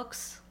sells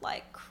books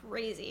like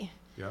crazy.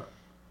 Yeah.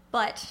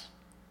 But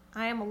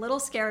I am a little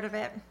scared of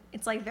it.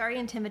 It's like very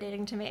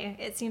intimidating to me.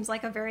 It seems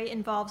like a very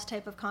involved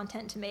type of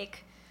content to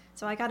make.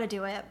 So I got to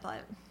do it,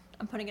 but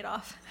I'm putting it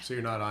off. So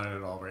you're not on it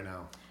at all right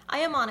now? I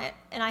am on it,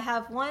 and I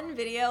have one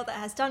video that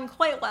has done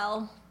quite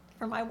well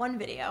for my one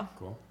video.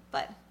 Cool.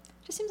 But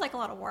it just seems like a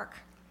lot of work.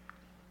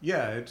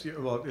 Yeah,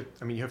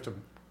 I mean, you have to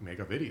make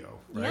a video,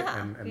 right?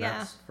 Yeah, and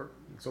yeah.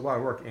 it's a lot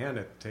of work, and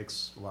it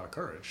takes a lot of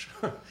courage.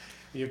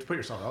 You have to put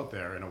yourself out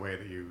there in a way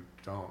that you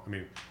don't. I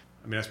mean,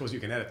 I suppose you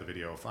can edit the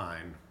video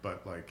fine,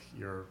 but like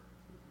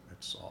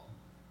it's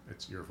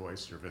your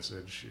voice, your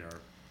visage,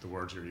 the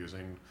words you're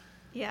using.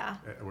 Yeah.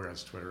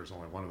 Whereas Twitter is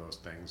only one of those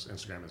things.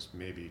 Instagram is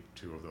maybe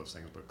two of those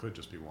things, but could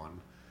just be one.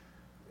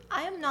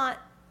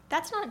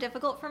 That's not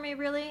difficult for me,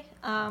 really.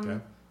 Okay.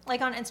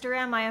 Like on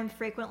Instagram, I am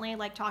frequently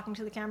like talking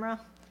to the camera.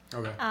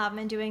 Okay.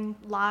 And doing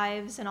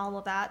lives and all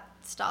of that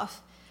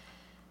stuff.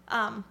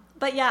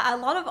 But yeah, a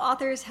lot of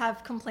authors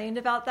have complained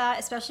about that,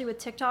 especially with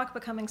TikTok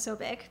becoming so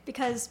big,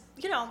 because,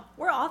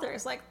 we're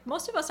authors. Like,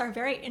 most of us are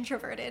very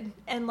introverted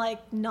and, like,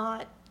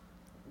 I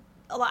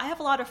have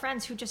a lot of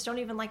friends who just don't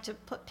even like to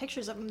put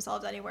pictures of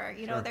themselves anywhere.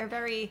 Sure.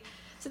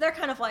 So they're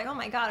kind of like, oh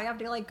my God, I have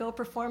to, like, go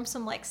perform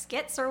some, like,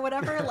 skits or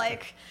whatever.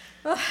 Like,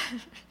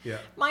 Yeah.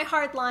 My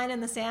hard line in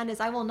the sand is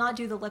I will not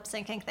do the lip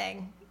syncing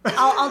thing.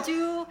 I'll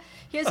do,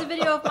 here's a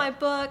video of my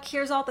book,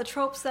 here's all the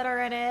tropes that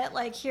are in it,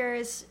 like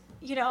here's,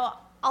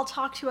 I'll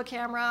talk to a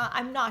camera.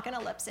 I'm not going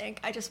to lip sync.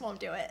 I just won't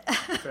do it.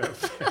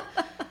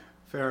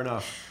 Fair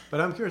enough. But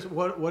I'm curious,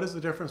 what is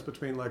the difference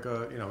between like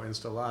a,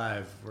 Insta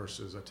Live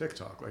versus a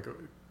TikTok? Like,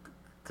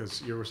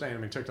 because you were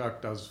saying,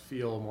 TikTok does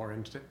feel more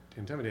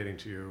intimidating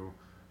to you.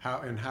 How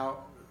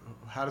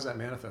does that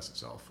manifest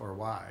itself, or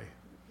why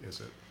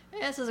is it?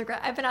 This is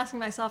I've been asking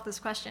myself this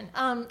question.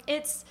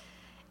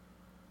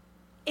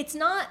 It's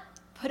not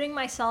putting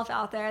myself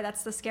out there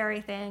that's the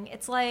scary thing.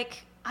 It's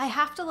like I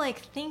have to like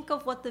think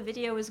of what the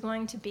video is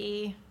going to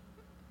be,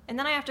 and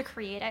then I have to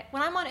create it.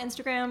 When I'm on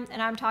Instagram and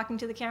I'm talking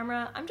to the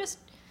camera, I'm just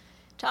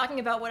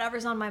talking about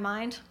whatever's on my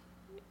mind,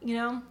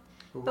 But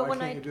why when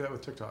can't you do that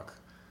with TikTok?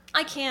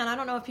 I can. I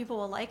don't know if people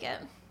will like it,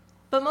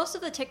 but most of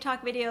the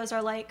TikTok videos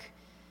are like.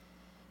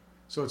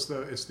 So it's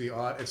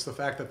the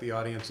fact that the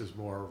audience is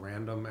more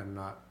random and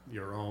not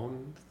your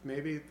own,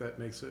 maybe, that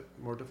makes it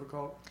more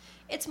difficult?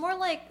 It's more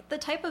like the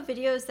type of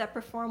videos that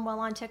perform well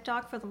on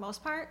TikTok for the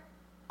most part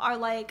are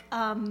like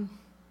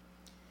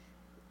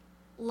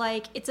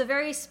it's a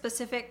very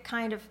specific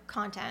kind of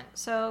content.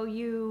 So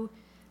you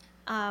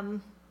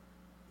have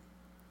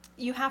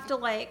to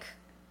like,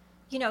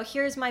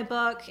 here's my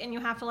book, and you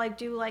have to like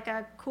do like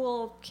a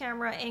cool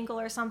camera angle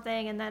or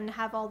something, and then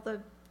have all the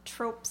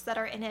tropes that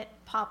are in it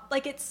pop.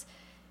 Like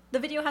the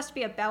video has to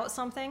be about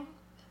something.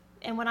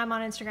 And when I'm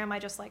on Instagram, I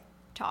just like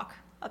talk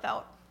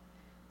about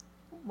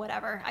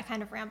whatever. I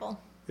kind of ramble.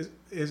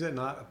 Is it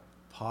not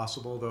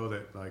possible though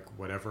that like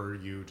whatever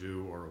you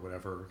do or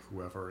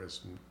whoever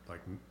is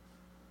like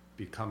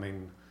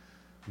becoming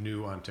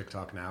new on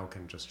TikTok now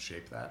can just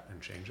shape that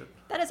and change it?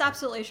 That is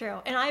absolutely true.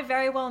 And I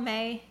very well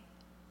may.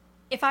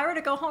 If I were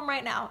to go home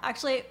right now,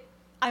 actually,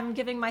 I'm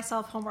giving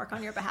myself homework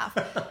on your behalf.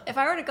 If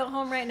I were to go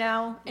home right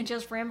now and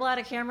just ramble at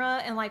a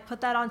camera and like put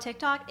that on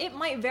TikTok, it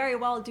might very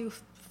well do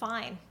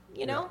fine.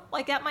 You know,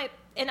 like that might,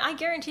 and I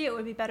guarantee it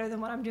would be better than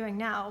what I'm doing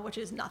now, which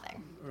is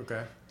nothing.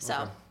 Okay.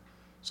 So.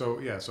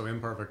 Okay. So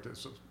imperfect.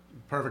 So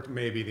perfect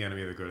may be the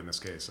enemy of the good in this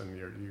case, and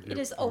you're it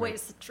is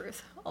always the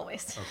truth,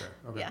 always.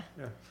 Okay.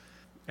 Yeah.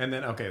 And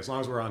then as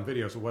long as we're on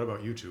video, so what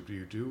about YouTube? Do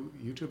you do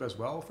YouTube as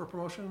well for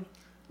promotion?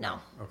 No.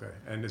 Okay.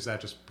 And is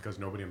that just because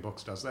nobody in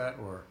books does that,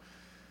 or?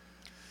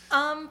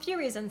 Few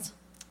reasons.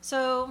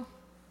 So,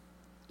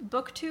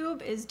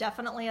 BookTube is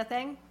definitely a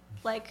thing.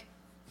 Like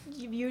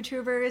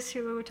YouTubers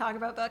who talk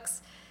about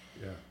books.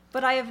 Yeah.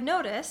 But I have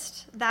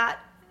noticed that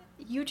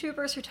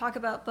YouTubers who talk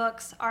about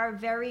books are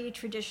very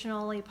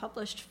traditionally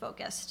published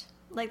focused.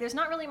 Like there's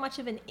not really much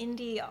of an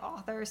indie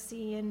author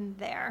scene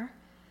there.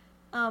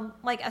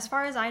 Like as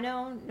far as I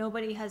know,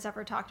 nobody has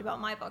ever talked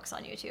about my books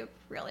on YouTube,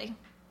 really.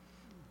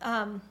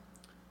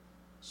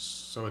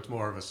 So it's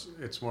more of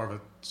a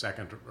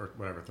second or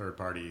whatever third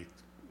party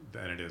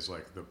than it is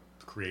like the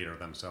creator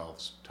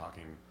themselves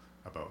talking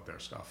about their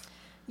stuff.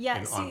 Yeah,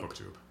 on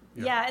BookTube.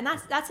 Yeah, and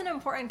that's an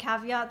important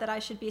caveat that I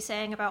should be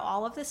saying about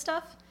all of this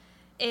stuff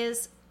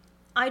is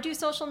I do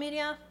social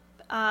media.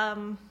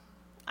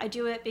 I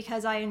do it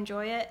because I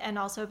enjoy it and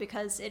also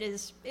because it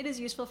is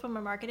useful from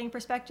a marketing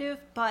perspective,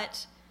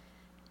 but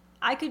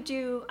I could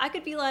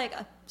be like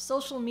a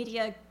social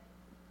media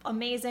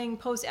amazing,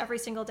 post every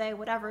single day,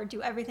 whatever,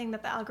 do everything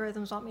that the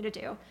algorithms want me to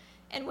do.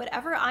 And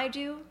whatever I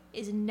do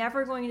is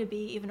never going to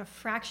be even a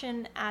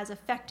fraction as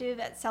effective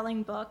at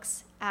selling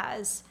books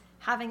as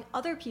having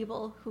other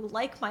people who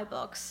like my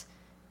books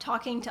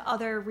talking to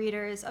other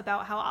readers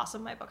about how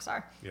awesome my books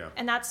are. Yeah.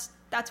 And that's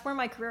where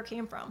my career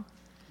came from.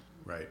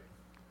 Right.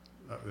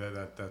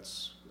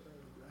 That's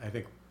I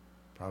think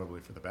probably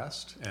for the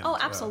best. And,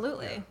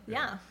 absolutely.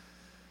 Yeah.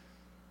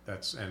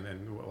 That's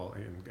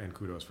and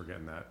kudos for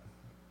getting that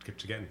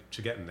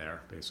to getting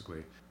there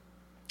basically.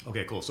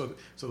 Okay, cool. So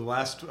the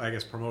last, I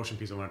guess, promotion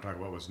piece I want to talk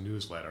about was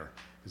newsletter,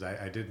 because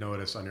I did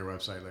notice on your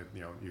website that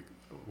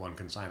one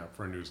can sign up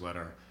for a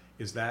newsletter.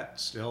 Is that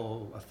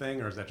still a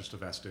thing, or is that just a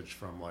vestige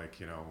from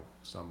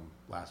some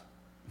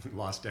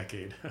lost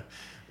decade,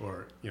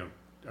 or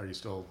are you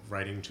still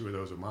writing 2 of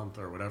those a month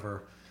or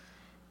whatever?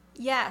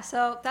 Yeah.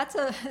 So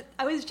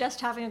I was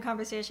just having a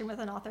conversation with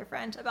an author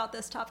friend about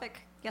this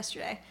topic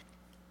yesterday.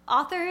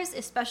 Authors,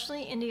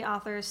 especially indie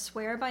authors,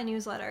 swear by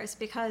newsletters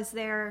because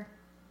they're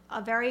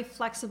a very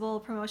flexible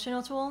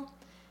promotional tool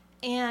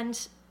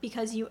and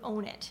because you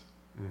own it.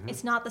 Mm-hmm.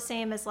 It's not the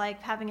same as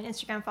like having an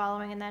Instagram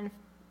following and then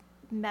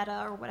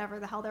Meta or whatever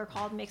the hell they're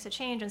called makes a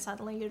change and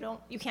suddenly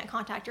you can't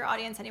contact your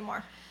audience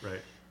anymore.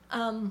 Right.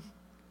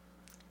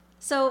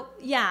 So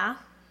yeah,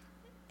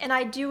 and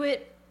I do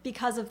it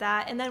because of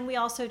that. And then we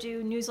also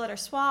do newsletter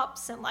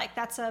swaps, and like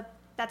that's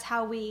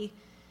how we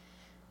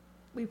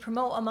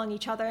promote among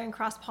each other and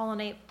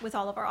cross-pollinate with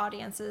all of our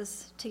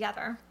audiences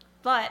together.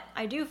 But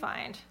I do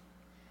find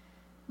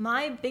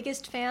my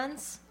biggest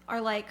fans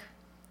are like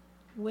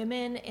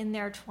women in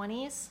their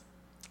 20s.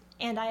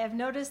 And I have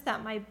noticed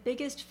that my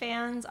biggest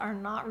fans are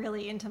not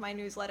really into my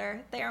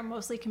newsletter. They are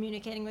mostly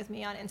communicating with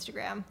me on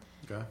Instagram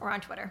or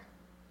on Twitter.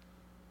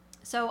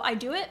 So I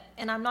do it,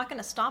 and I'm not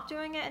going to stop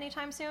doing it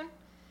anytime soon.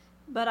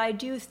 But I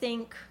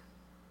think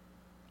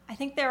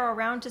they're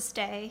around to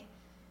stay.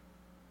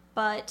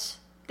 But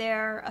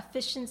their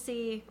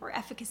efficiency, or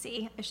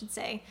efficacy, I should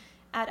say,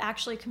 at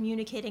actually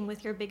communicating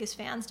with your biggest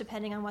fans,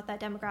 depending on what that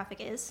demographic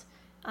is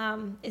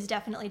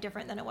definitely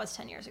different than it was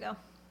 10 years ago.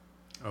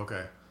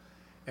 Okay.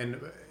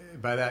 And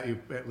by that, you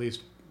at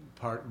least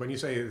when you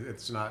say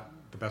it's not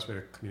the best way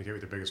to communicate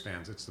with your biggest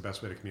fans, it's the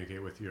best way to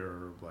communicate with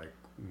your like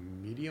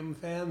medium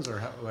fans, or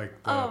how, like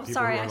the people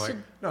sorry, who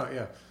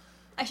are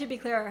I should be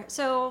clearer.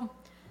 So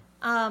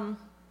I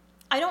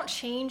don't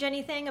change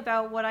anything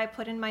about what I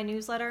put in my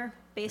newsletter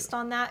based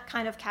on that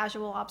kind of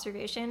casual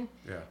observation.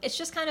 Yeah. It's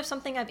just kind of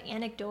something I've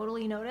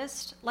anecdotally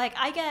noticed. Like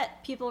I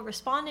get people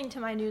responding to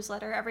my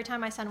newsletter every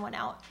time I send one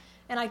out.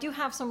 And I do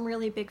have some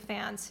really big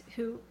fans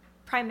who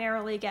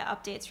primarily get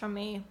updates from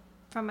me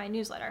from my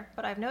newsletter.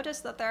 But I've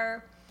noticed that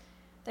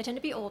they tend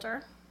to be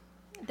older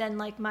than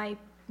like my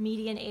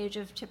median age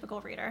of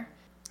typical reader.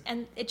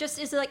 And it just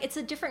is like, it's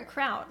a different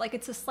crowd. Like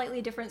it's a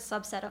slightly different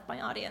subset of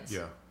my audience.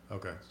 Yeah.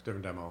 Okay. It's a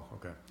different demo.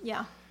 Okay.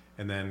 Yeah.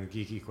 And then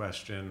geeky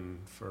question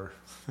for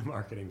the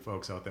marketing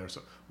folks out there.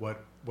 So what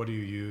do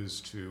you use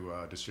to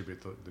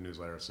distribute the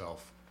newsletter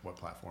itself? What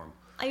platform?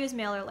 I use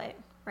MailerLite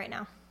right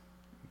now.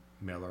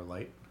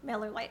 MailerLite?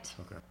 MailerLite.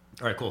 Okay.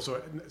 All right, cool.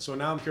 So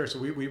now I'm curious. So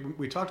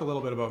we talked a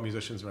little bit about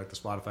musicians, right? The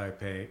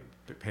Spotify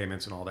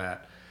payments and all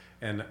that.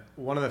 And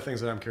one of the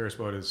things that I'm curious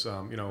about is,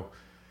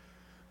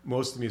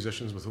 most of the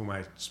musicians with whom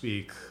I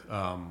speak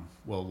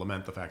will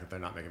lament the fact that they're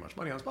not making much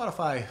money on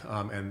Spotify,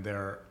 and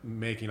they're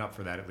making up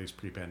for that, at least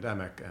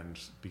pre-pandemic, and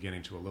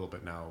beginning to a little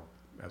bit now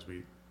as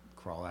we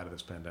crawl out of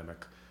this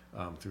pandemic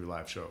through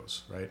live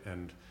shows, right?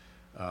 And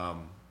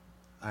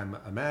I'm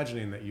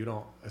imagining that you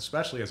don't,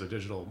 especially as a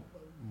digital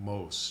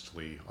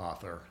mostly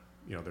author,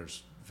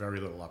 there's very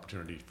little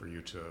opportunity for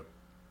you to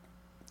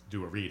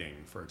do a reading,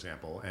 for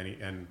example,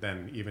 and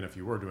then even if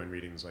you were doing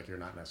readings, like you're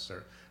not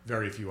necessarily,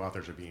 very few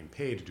authors are being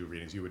paid to do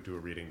readings. You would do a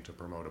reading to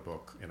promote a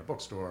book in a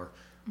bookstore,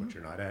 which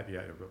you're not at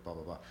yet, blah,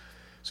 blah, blah.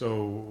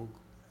 So,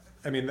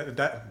 I mean,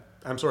 that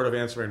I'm sort of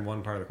answering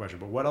one part of the question,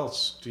 but what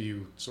else do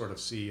you sort of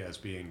see as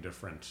being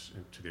different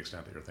to the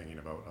extent that you're thinking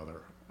about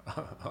other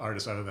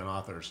artists other than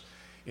authors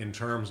in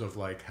terms of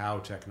like how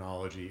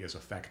technology is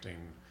affecting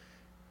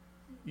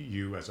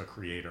you as a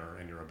creator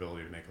and your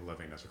ability to make a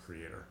living as a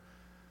creator?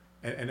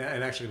 And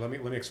actually, let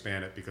me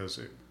expand it because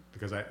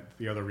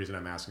the other reason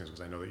I'm asking is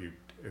because I know that you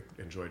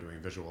enjoy doing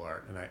visual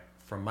art, and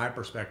from my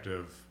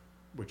perspective,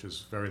 which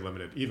is very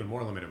limited, even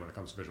more limited when it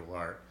comes to visual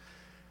art,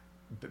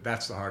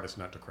 that's the hardest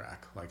nut to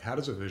crack. Like, how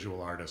does a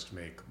visual artist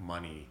make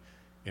money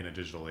in a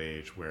digital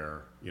age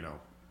where, you know,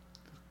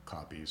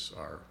 copies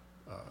are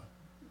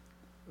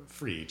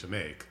free to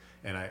make?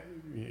 And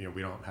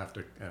we don't have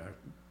to,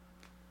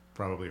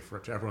 probably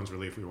for everyone's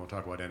relief, we won't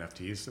talk about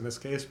NFTs in this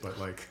case, but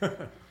like,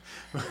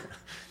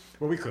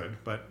 well, we could,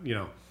 but, you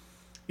know,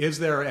 is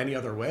there any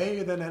other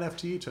way than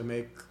NFT to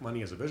make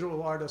money as a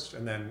visual artist?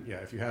 And then, yeah,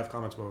 if you have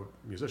comments about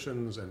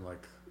musicians and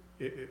like,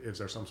 is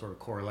there some sort of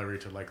corollary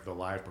to like the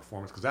live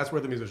performance? Because that's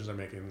where the musicians are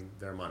making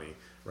their money,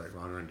 right?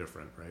 Wrong or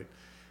indifferent, right?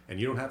 And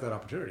you don't have that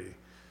opportunity.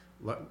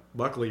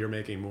 Luckily, you're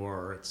making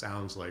more, it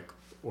sounds like,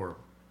 or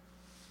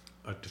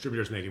a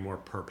distributor's making more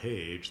per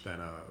page than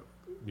a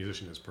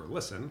musician is per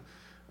listen.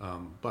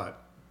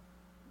 But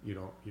you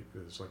don't,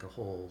 there's like a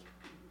whole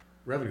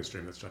revenue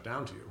stream that's shut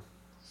down to you.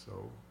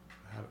 So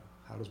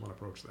how does one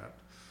approach that?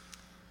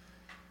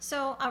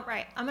 So,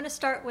 right, I'm going to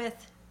start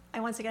with, I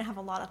once again have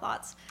a lot of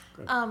thoughts.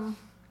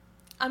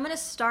 I'm going to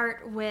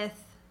start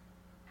with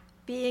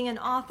being an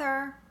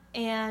author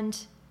and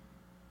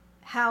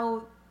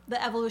how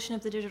the evolution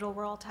of the digital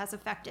world has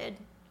affected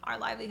our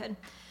livelihood.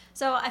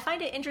 So I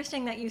find it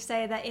interesting that you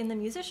say that in the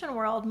musician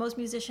world, most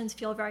musicians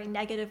feel very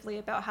negatively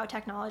about how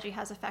technology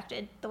has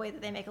affected the way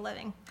that they make a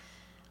living.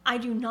 I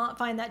do not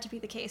find that to be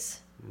the case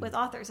with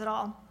authors at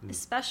all,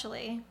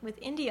 especially with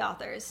indie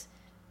authors,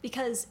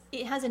 because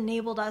it has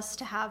enabled us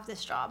to have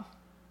this job.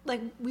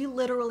 Like, we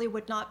literally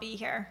would not be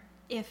here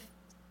if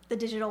the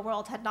digital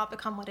world had not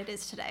become what it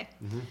is today.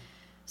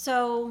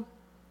 So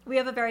we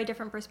have a very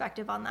different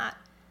perspective on that.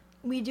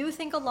 We do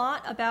think a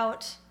lot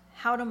about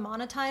how to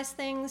monetize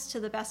things to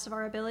the best of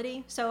our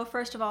ability. So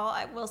first of all,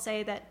 I will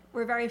say that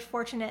we're very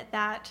fortunate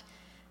that,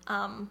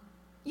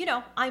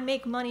 I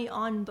make money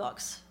on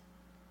books,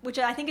 which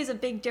I think is a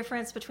big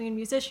difference between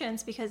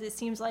musicians, because it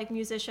seems like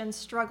musicians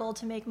struggle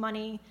to make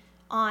money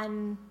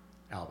on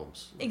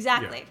albums.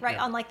 Exactly, yeah, right,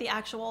 yeah. on like the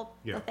actual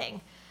Yeah. the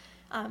thing,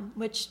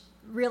 which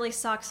really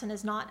sucks and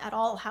is not at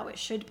all how it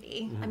should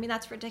be. I mean,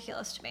 that's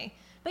ridiculous to me.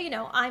 But,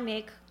 I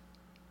make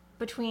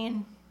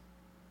between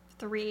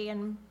 $3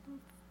 and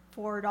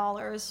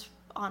 $4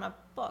 on a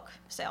book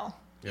sale,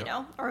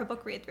 Yep. or a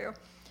book read through.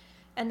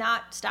 And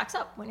that stacks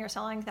up when you're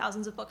selling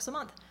thousands of books a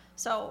month.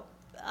 So,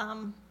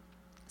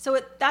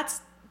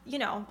 that's,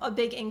 a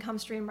big income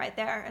stream right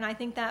there. And I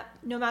think that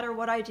no matter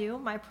what I do,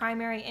 my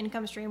primary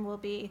income stream will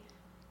be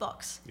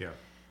books. Yeah.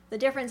 The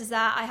difference is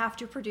that I have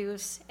to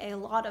produce a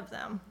lot of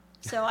them.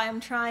 So I'm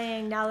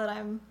trying, now that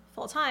I'm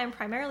full-time,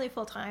 primarily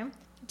full-time,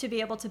 to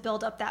be able to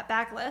build up that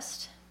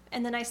backlist.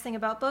 And the nice thing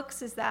about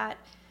books is that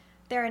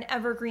they're an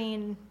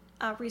evergreen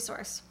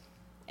resource.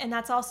 And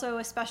that's also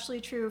especially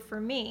true for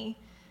me,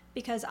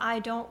 because I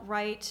don't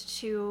write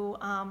to,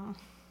 I'm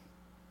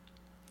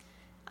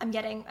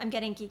getting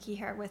geeky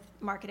here with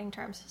marketing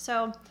terms.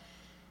 So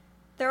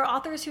there are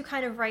authors who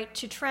kind of write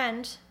to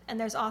trend, and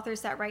there's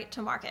authors that write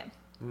to market.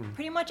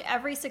 Pretty much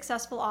every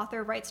successful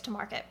author writes to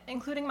market,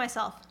 including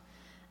myself.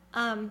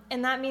 And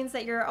that means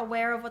that you're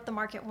aware of what the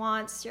market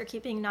wants, you're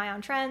keeping an eye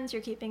on trends,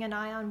 you're keeping an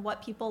eye on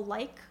what people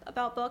like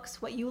about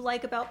books, what you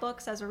like about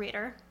books as a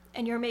reader,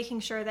 and you're making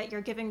sure that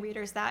you're giving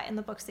readers that in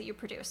the books that you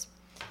produce.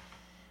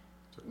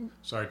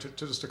 Sorry,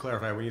 just to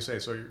clarify, when you say,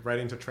 so you're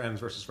writing to trends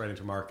versus writing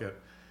to market,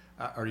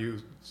 are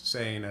you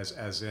saying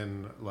as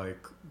in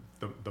like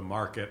the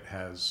market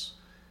has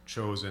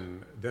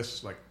chosen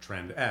this like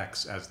trend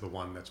X as the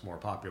one that's more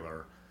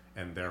popular,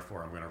 and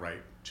therefore I'm going to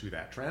write to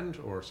that trend,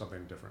 or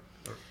something different?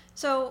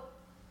 So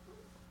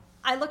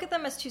I look at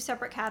them as two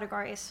separate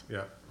categories.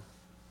 Yeah.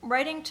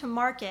 Writing to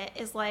market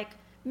is like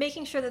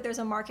making sure that there's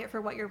a market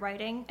for what you're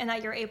writing, and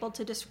that you're able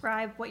to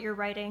describe what you're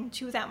writing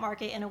to that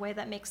market in a way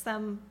that makes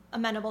them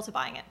amenable to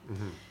buying it.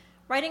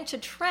 Writing to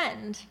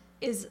trend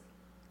is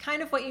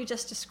kind of what you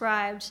just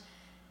described.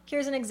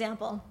 Here's an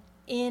example.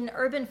 In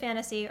urban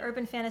fantasy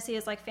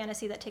is like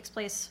fantasy that takes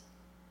place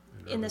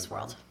in this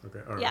world. Okay.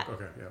 Yeah.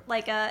 Okay. Yeah.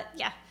 Like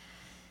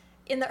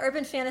in the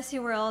urban fantasy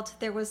world,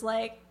 there was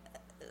like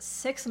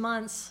 6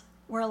 months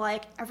where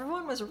like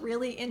everyone was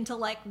really into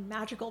like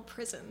magical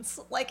prisons.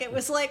 Like it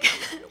was like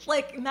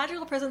like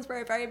magical prisons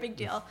were a very big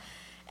deal.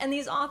 And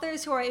these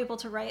authors who are able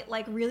to write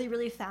like really,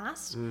 really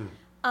fast,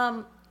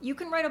 you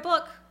can write a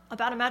book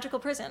about a magical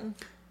prison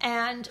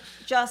and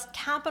just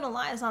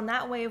capitalize on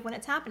that wave when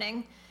it's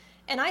happening.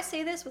 And I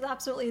say this with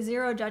absolutely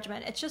zero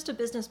judgment. It's just a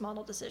business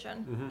model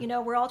decision.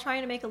 We're all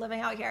trying to make a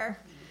living out here.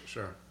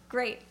 Sure.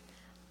 Great.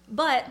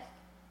 But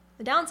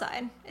the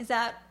downside is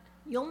that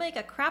you'll make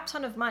a crap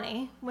ton of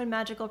money when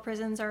magical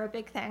prisons are a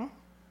big thing,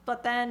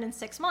 but then in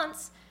 6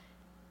 months,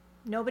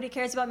 nobody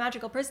cares about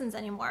magical prisons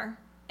anymore,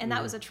 and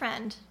that was a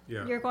trend.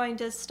 Yeah. You're going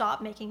to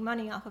stop making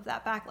money off of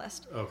that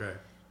backlist. Okay.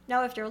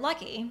 Now, if you're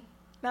lucky,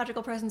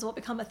 magical prisons will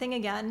become a thing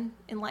again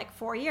in like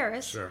 4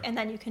 years, Sure. and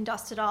then you can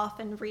dust it off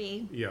and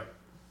Yeah.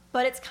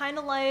 But it's kind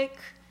of like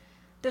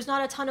there's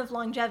not a ton of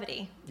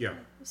longevity. Yeah.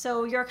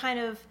 So you're kind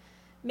of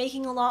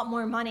making a lot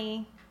more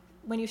money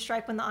when you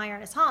strike when the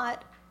iron is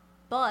hot,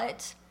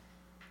 but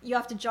you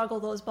have to juggle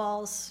those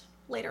balls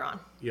later on.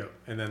 Yeah.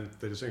 And then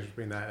the distinction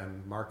between that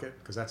and market,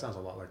 because that sounds a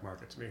lot like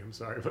market to me. I'm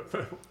sorry,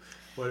 but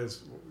what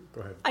is?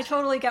 Go ahead. I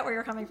totally get where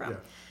you're coming from. Yeah.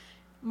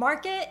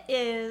 Market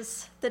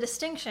is the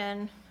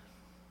distinction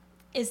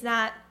is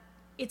that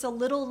it's a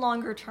little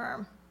longer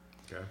term.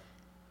 Okay.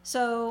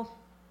 So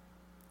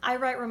I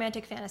write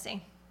romantic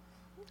fantasy.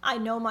 I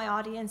know my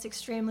audience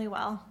extremely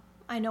well.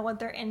 I know what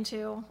they're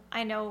into.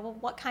 I know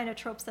what kind of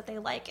tropes that they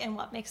like and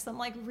what makes them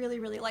like really,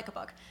 really like a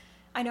book.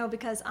 I know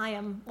because I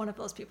am one of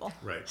those people.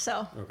 Right.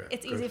 So Okay.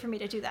 it's Good. easy for me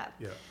to do that.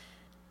 Yeah.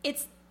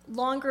 It's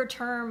longer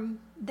term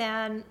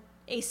than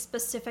a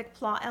specific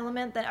plot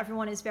element that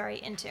everyone is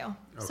very into.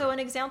 So Okay. an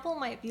example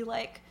might be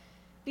like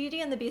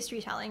Beauty and the Beast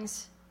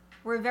retellings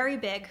were very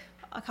big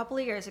a couple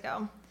of years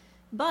ago,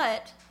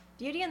 but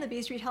Beauty and the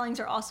Beast retellings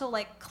are also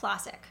like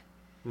classic.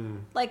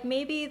 Like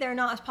maybe they're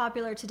not as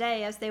popular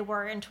today as they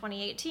were in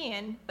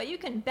 2018, but you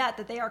can bet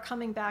that they are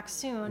coming back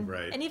soon.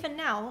 Right. And even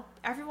now,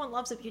 everyone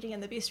loves a Beauty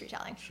and the Beast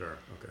retelling. Sure.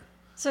 Okay.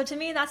 So to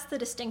me, that's the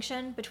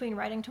distinction between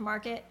writing to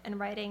market and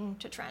writing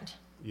to trend.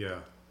 Yeah.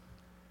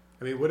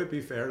 I mean, would it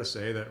be fair to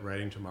say that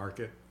writing to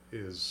market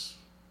is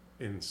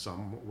in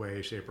some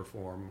way, shape, or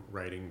form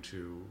writing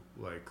to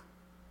like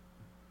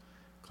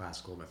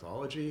classical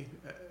mythology?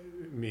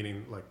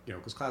 Meaning like, you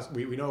know, because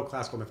we know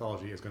classical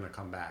mythology is going to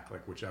come back,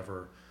 like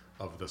whichever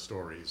of the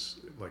stories,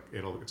 like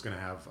it's going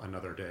to have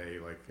another day,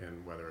 like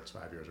in whether it's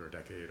 5 years or a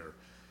decade, or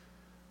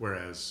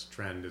whereas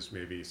trend is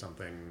maybe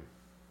something,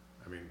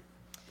 I mean,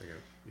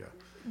 yeah.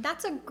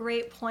 That's a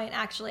great point,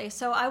 actually.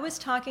 So I was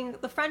talking,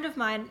 the friend of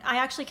mine, I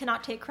actually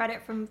cannot take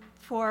credit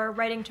for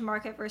writing to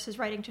market versus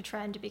writing to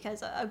trend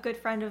because a good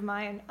friend of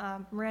mine,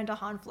 Miranda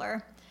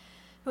Honfler,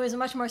 who is a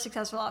much more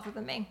successful author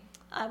than me,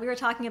 we were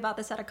talking about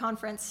this at a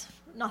conference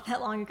not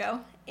that long ago.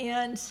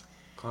 And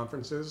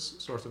Conferences,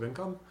 source of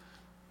income?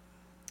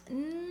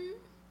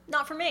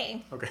 not for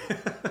me, Okay.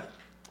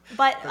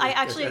 but I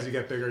actually... As you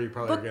get bigger, you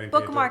probably are getting paid.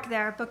 Bookmark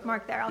there.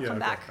 I'll Yeah, come okay,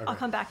 back. okay. I'll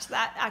come back to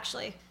that,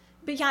 actually.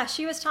 But yeah,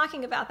 she was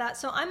talking about that.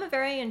 So I'm a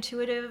very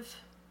intuitive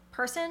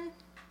person.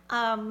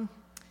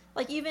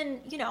 Like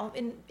even, you know,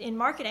 in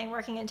marketing,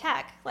 working in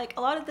tech, like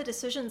a lot of the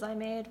decisions I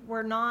made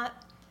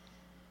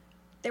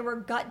they were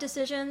gut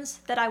decisions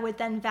that I would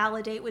then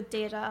validate with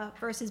data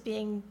versus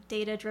being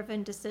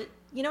data-driven.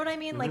 You know what I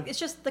mean? Like it's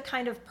just the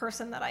kind of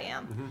person that I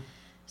am.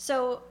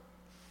 So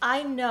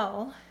I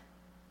know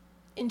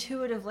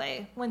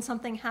intuitively when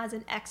something has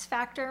an X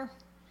factor.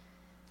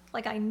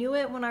 Like I knew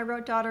it when I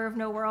wrote Daughter of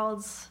No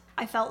Worlds.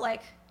 I felt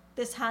like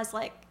this has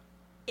like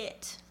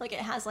it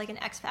has like an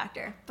X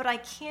factor, but I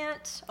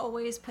can't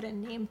always put a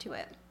name to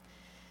it.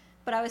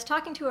 But I was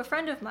talking to a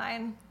friend of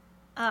mine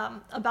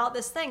about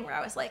this thing where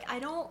I was like, I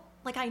know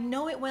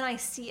it when I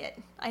see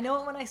it. I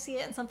know it when I see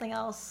it in something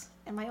else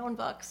in my own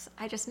books.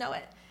 I just know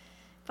it,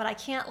 but I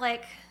can't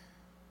like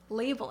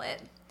label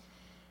it.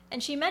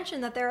 And she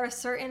mentioned that there are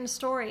certain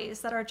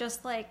stories that are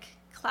just like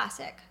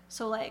classic.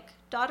 So like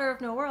Daughter of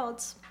No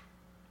Worlds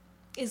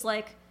is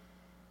like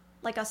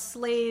a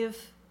slave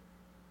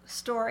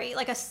story,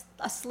 like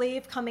a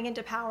slave coming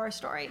into power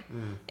story.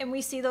 And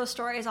we see those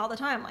stories all the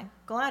time, like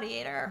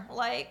Gladiator,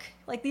 like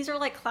these are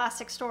like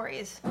classic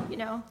stories, you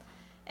know?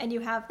 And you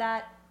have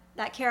that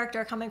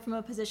character coming from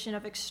a position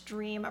of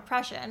extreme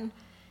oppression,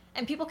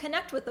 and people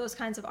connect with those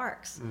kinds of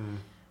arcs.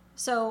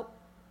 So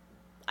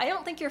I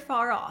don't think you're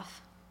far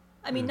off.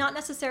 I mean, not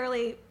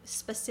necessarily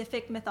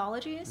specific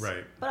mythologies,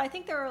 Right. but I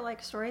think there are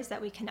like stories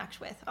that we connect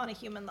with on a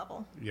human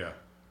level. Yeah,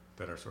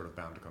 that are sort of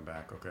bound to come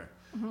back. Okay.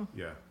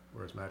 Yeah.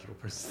 Whereas magical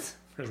prisons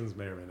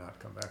may or may not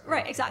come back.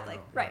 Right. Exactly.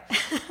 Right.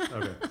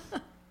 Okay.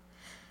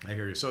 I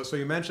hear you. So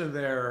you mentioned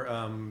there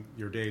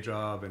your day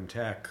job in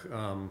tech,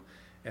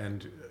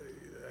 and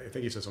I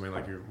think you said something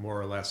like you more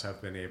or less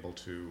have been able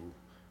to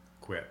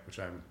quit, which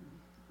I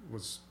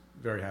was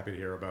very happy to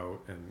hear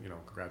about, and you know,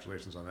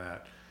 congratulations on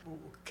that.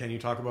 Can you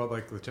talk about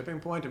like the tipping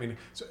point? I mean,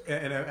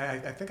 and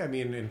I think I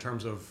mean in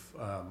terms of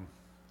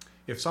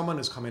if someone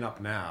is coming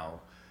up now,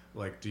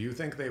 like, do you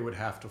think they would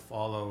have to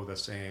follow the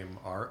same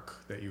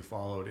arc that you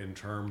followed in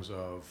terms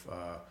of,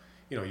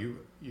 you know,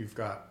 you've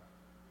got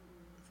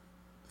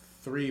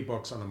 3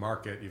 books on the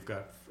market, you've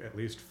got at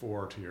least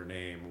 4 to your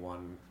name,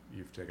 1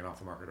 you've taken off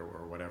the market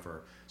or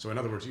whatever. So in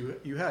other words, you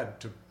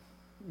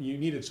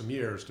needed some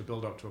years to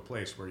build up to a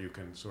place where you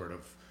can sort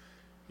of,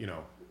 you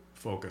know,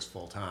 focus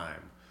full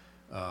time.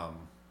 Do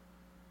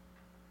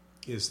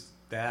you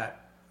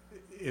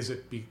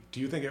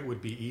think it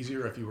would be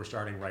easier if you were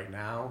starting right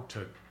now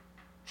to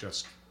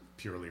just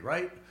purely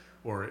write,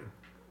 or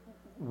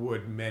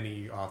would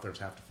many authors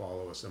have to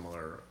follow a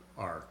similar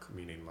arc,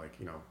 meaning like,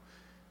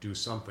 do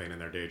something in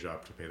their day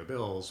job to pay the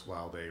bills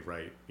while they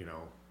write,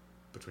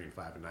 between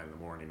 5 and 9 in the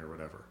morning or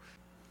whatever?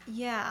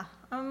 Yeah.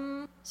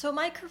 So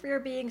my career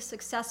being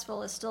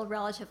successful is still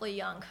relatively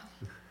young.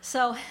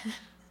 So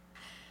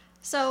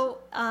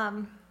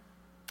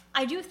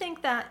I do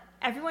think that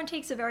everyone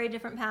takes a very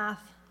different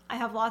path. I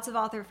have lots of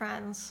author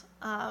friends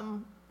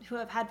who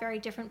have had very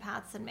different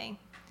paths than me.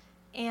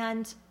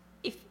 And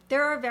if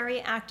there are very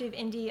active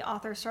indie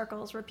author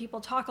circles where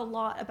people talk a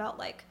lot about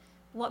like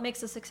what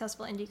makes a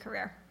successful indie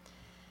career.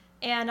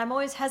 And I'm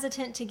always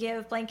hesitant to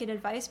give blanket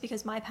advice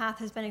because my path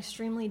has been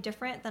extremely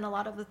different than a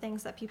lot of the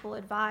things that people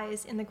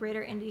advise in the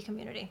greater indie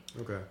community.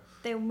 Okay.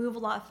 They move a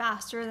lot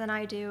faster than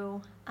I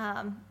do.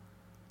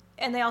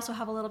 And they also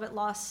have a little bit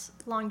less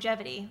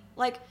longevity.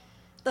 Like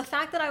the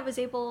fact that I was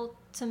able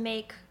to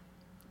make,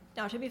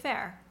 now to be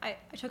fair, I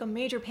took a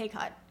major pay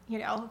cut,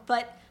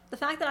 but the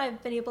fact that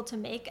I've been able to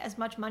make as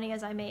much money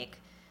as I make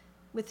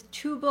with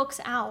 2 books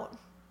out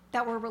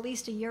that were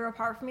released a year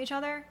apart from each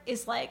other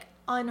is like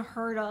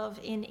unheard of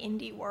in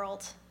indie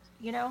world,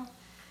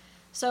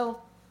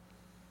 So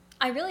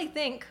I really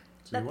think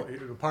that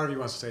part of you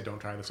wants to say, don't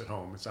try this at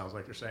home. It sounds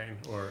like you're saying,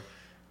 or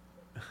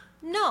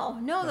no,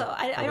 though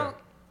I don't.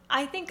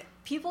 I think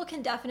people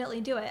can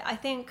definitely do it. I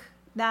think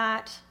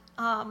that,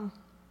 I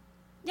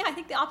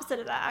think the opposite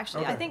of that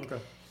actually. I think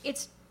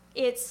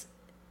it's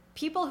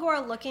people who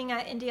are looking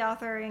at indie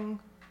authoring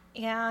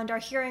and are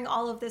hearing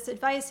all of this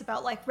advice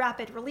about like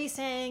rapid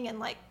releasing and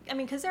like,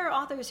 because there are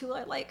authors who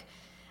are like,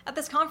 at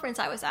this conference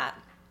I was at,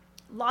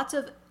 lots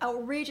of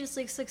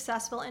outrageously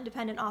successful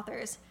independent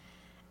authors.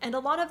 And a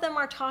lot of them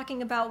are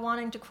talking about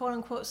wanting to quote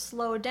unquote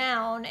slow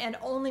down and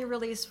only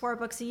release 4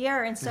 books a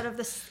year instead of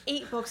the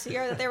 8 books a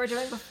year that they were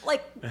doing before.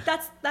 Like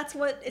that's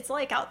what it's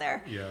like out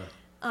there.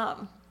 Yeah.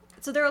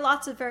 So there are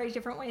lots of very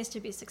different ways to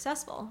be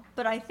successful.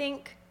 But I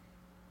think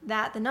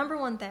that the number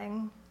one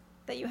thing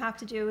that you have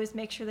to do is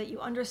make sure that you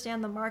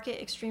understand the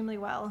market extremely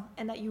well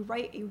and that you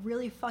write a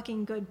really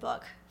fucking good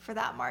book for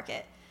that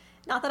market.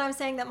 Not that I'm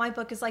saying that my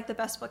book is like the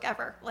best book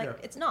ever.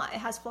 It's not. It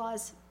has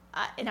flaws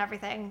in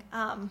everything.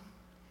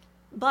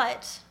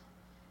 But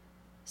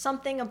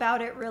something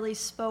about it really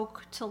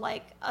spoke to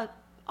like an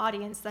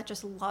audience that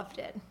just loved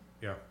it.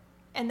 Yeah.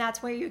 And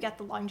that's where you get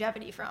the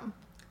longevity from.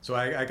 So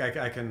I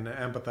can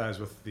empathize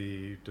with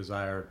the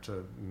desire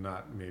to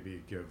not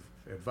maybe give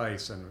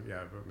advice and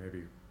but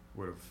maybe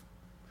would have.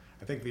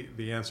 I think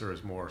the answer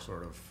is more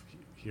sort of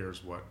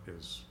here's what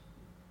is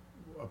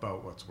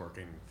about what's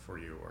working for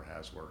you or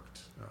has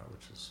worked,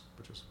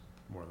 which is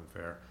more than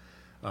fair.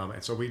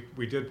 And so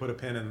we did put a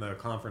pin in the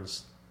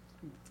conference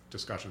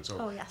discussion.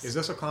 So Is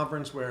this a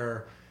conference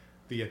where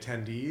the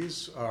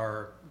attendees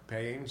are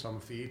paying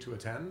some fee to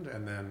attend,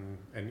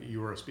 and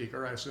you were a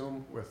speaker, I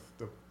assume,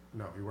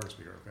 No, you weren't a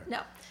speaker. Okay.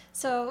 No.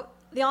 So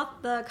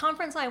the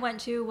conference I went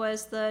to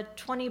was the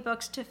 20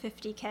 Books to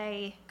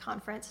 50K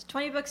conference.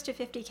 20 Books to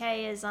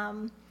 50K is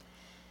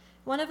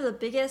one of the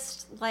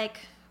biggest, like,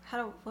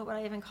 what would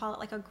I even call it?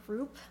 Like a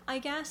group, I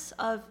guess,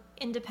 of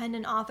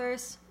independent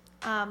authors.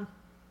 And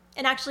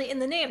actually in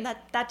the name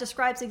that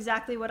describes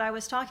exactly what I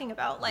was talking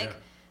about.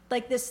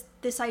 Like this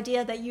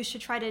idea that you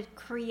should try to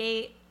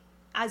create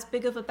as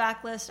big of a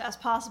backlist as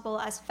possible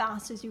as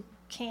fast as you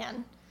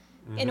can.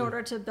 Mm-hmm. In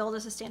order to build a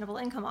sustainable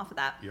income off of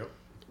that. Yep.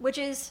 Which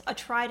is a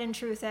tried and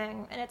true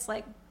thing, and it's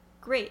like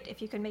great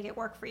if you can make it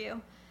work for you.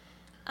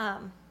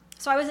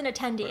 So I was an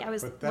attendee. I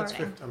was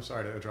learning. I'm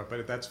sorry to interrupt,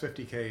 but that's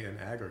 50K in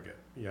aggregate.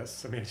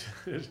 Yes, I mean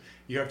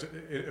you have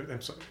to.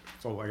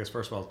 So I guess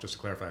first of all, just to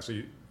clarify, so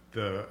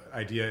the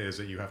idea is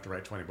that you have to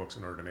write 20 books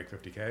in order to make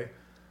 50K.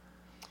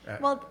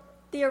 Well,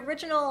 the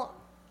original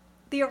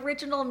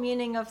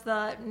meaning of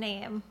the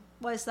name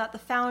was that the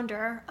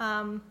founder,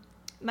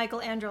 Michael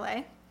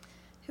Anderle,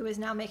 who is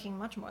now making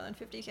much more than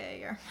 50K a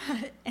year.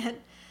 And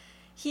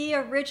he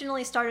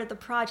originally started the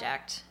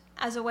project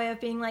as a way of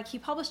being like, he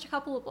published a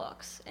couple of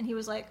books and he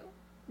was like,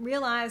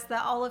 realized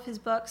that all of his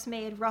books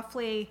made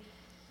roughly,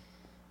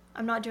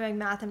 I'm not doing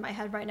math in my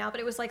head right now, but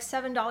it was like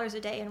 $7 a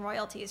day in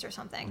royalties or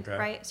something,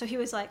 right? So he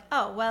was like,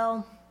 oh,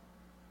 well,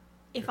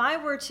 if I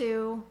were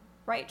to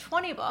write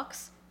 20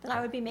 books, then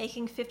I would be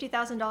making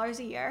 $50,000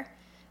 a year,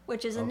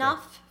 which is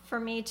enough for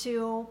me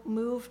to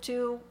move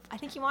to, I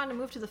think he wanted to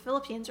move to the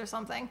Philippines or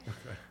something.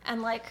 Okay.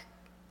 And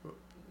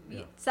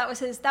so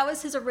that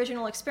was his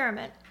original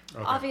experiment.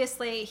 Okay.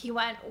 Obviously, he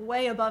went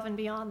way above and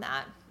beyond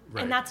that.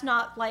 Right. And that's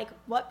not like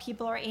what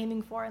people are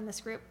aiming for in this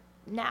group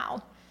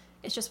now.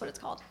 It's just what it's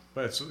called.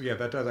 But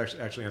that does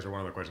actually answer one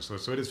of the questions.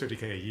 So it is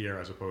 50K a year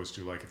as opposed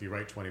to like if you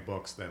write 20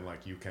 books, then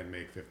like you can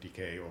make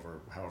 50K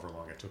over however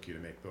long it took you to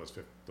make those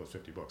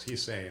 50 books.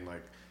 He's saying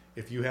like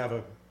if you have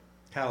a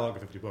catalog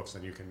of 50 books,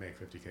 then you can make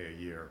 50K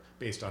a year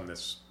based on the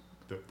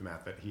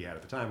math that he had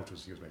at the time, which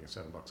was he was making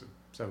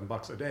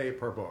 $7 a day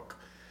per book.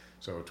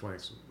 So 20,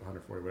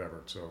 140,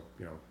 whatever. So,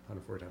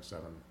 140 times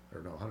 7,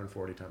 or no,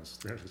 140 times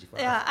 365.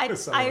 Yeah,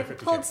 I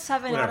pulled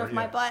 7 out of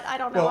my butt. I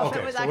don't know if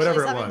it was actually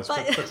 7,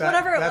 but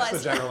whatever it was.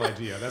 That's the general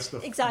idea. That's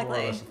the exactly more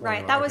or less the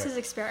right. That was his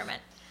experiment.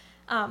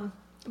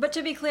 But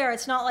to be clear,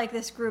 it's not like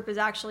this group is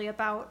actually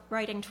about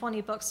writing 20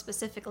 books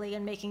specifically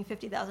and making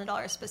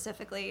 $50,000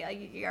 specifically a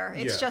year.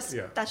 It's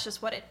that's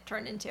just what it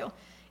turned into.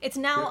 It's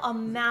now a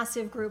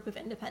massive group of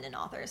independent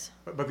authors.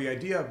 But the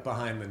idea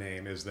behind the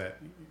name is that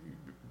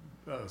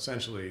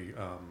essentially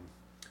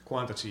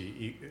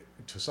quantity,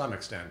 to some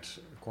extent,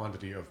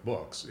 quantity of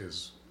books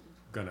is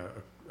going to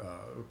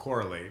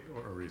correlate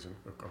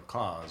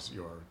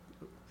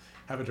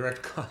have a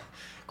direct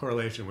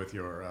correlation with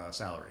your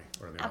salary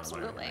or the amount of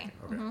money you're making.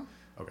 Okay. Mm-hmm.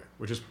 Okay,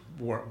 which is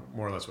more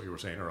or less what you were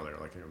saying earlier.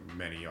 Like,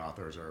 many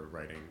authors are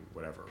writing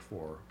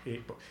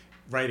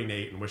writing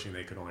 8 and wishing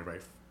they could only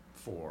write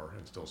 4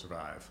 and still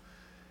survive.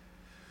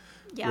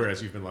 Yeah.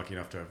 Whereas you've been lucky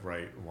enough to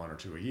write 1 or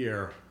 2 a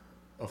year,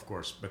 of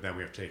course. But then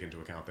we have to take into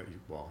account that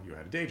you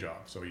had a day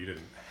job, so you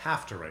didn't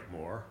have to write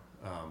more.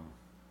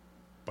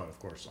 But of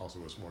course, also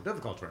it was more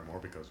difficult to write more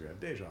because you had a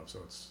day job. So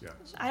it's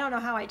I don't know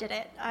how I did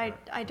it. I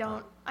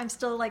don't. I'm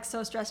still like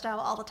so stressed out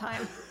all the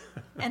time,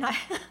 and I,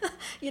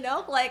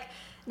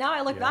 now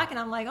I look back and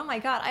I'm like, oh my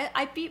God,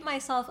 I beat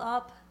myself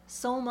up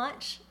so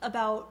much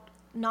about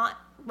not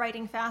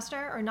writing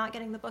faster or not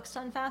getting the books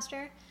done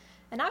faster.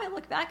 And now I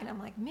look back and I'm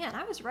like, man,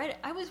 I was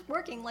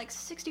working like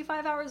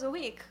 65 hours a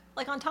week,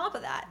 like on top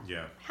of that.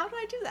 Yeah. How did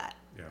I do that?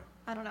 Yeah.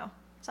 I don't know.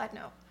 Side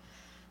note.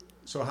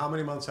 So how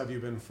many months have you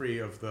been free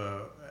of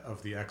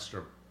the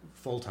extra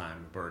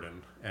full-time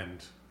burden,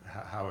 and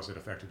how has it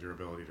affected your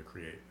ability to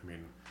create? I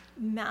mean,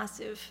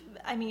 massive.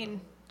 I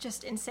mean,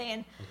 just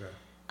insane. Okay.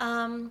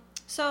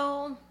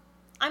 So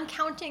I'm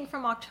counting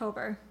from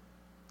October.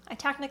 I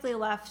technically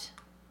left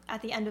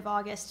at the end of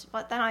August,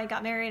 but then I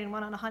got married and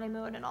went on a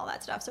honeymoon and all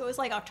that stuff. So it was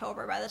like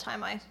October by the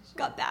time I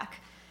got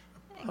back.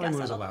 Honeymoon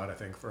is allowed, I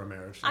think, for a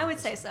marriage. I would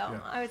say so.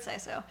 Yeah. I would say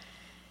so.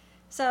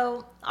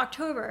 So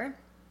October,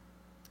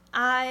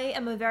 I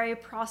am a very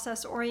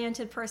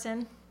process-oriented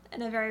person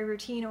and a very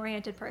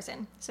routine-oriented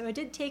person. So it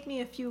did take me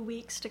a few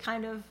weeks to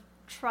kind of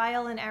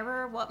trial and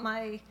error what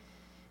my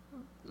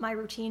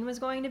routine was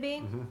going to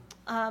be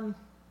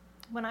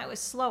when I was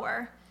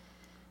slower.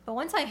 But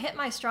once I hit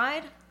my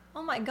stride,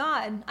 oh my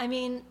God. I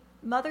mean,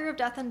 Mother of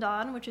Death and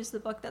Dawn, which is the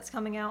book that's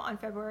coming out on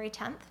February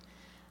 10th,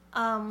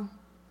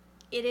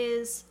 it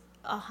is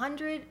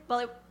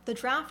the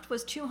draft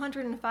was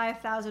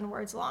 205,000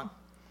 words long.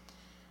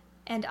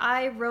 And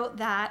I wrote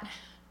that.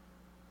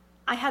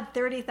 I had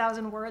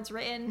 30,000 words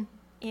written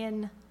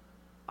in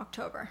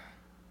October.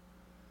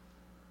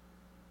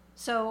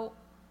 So,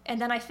 and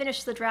then I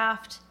finished the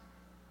draft.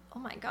 Oh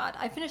my God.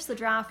 I finished the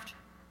draft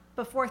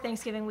before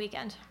Thanksgiving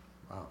weekend.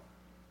 Wow.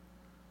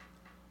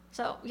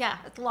 So, yeah,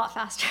 it's a lot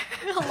faster.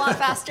 A lot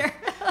faster.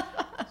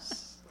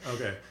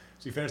 Okay.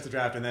 So you finished the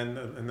draft, and then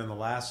the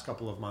last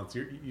couple of months,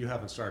 you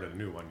haven't started a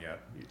new one yet.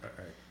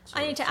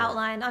 I need to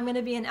outline. I'm going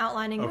to be in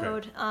outlining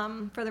mode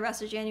for the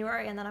rest of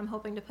January, and then I'm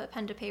hoping to put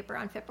pen to paper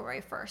on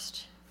February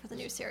 1st for the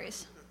new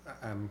series.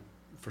 I'm,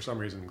 for some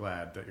reason,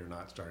 glad that you're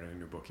not starting a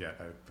new book yet.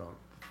 I don't,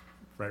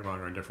 right, wrong,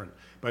 or indifferent.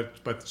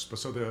 But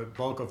so the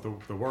bulk of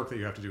the work that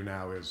you have to do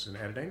now is in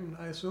editing,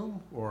 I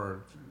assume,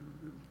 or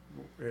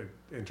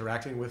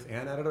interacting with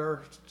an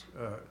editor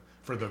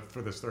for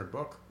this third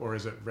book, or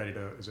is it ready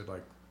to? Is it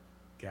like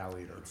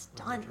gallied or? It's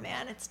done,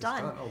 man. It's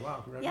done. Oh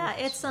wow! Yeah,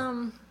 it's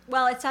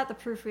well, it's at the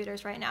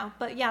proofreaders right now.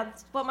 But yeah,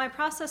 what my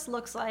process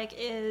looks like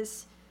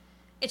is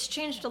it's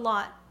changed a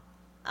lot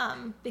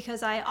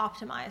because I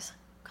optimize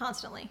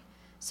constantly.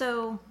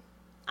 So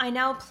I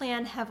now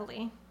plan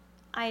heavily.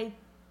 I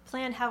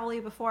plan heavily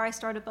before I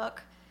start a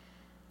book,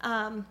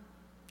 and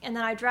then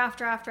I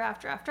draft.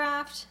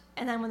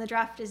 And then when the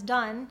draft is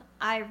done,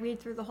 I read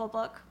through the whole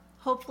book.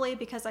 Hopefully,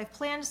 because I've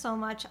planned so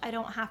much, I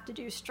don't have to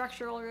do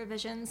structural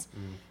revisions,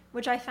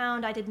 which I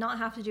found I did not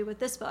have to do with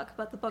this book.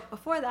 But the book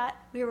before that,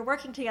 we were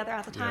working together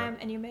at the time,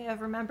 and you may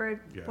have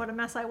remembered what a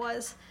mess I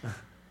was.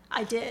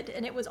 I did,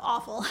 and it was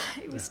awful.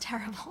 It was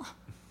terrible.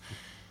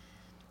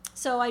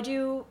 So I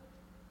do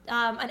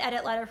an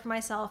edit letter for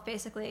myself.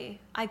 Basically,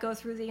 I go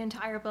through the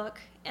entire book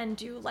and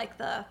do like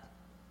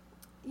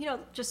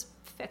just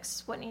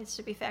fix what needs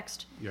to be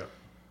fixed. Yeah.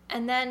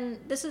 And then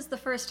this is the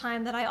first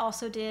time that I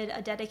also did a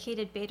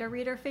dedicated beta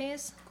reader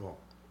phase. Cool.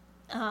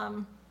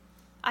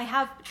 I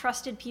have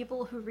trusted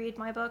people who read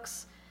my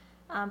books,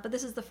 but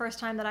this is the first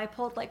time that I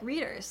pulled like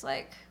readers,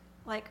 like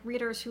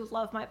readers who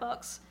love my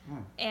books.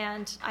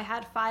 And I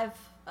had 5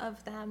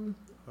 of them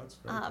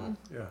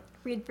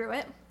read through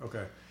it.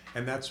 Okay.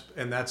 And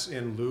that's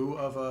in lieu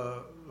of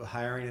a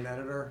hiring an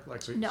editor?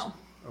 No.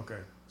 Okay.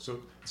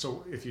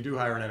 So if you do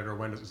hire an editor,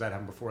 when does that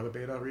happen, before the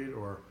beta read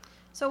or?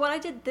 So what I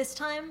did this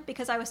time,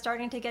 because I was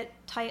starting to get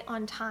tight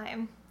on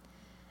time,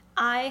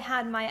 I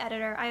had my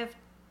editor. I have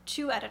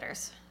 2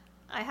 editors.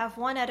 I have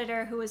one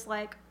editor who is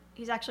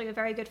he's actually a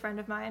very good friend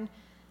of mine,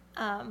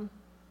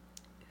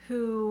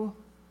 who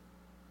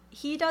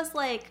he does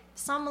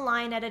some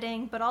line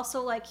editing, but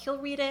also he'll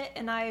read it,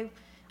 and I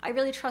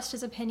really trust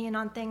his opinion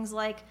on things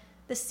like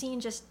this scene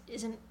just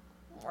isn't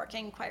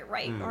working quite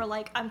right, or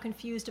I'm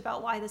confused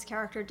about why this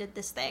character did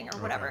this thing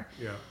or whatever.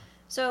 Yeah.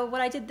 So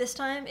what I did this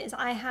time is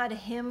I had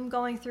him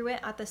going through it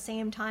at the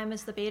same time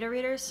as the beta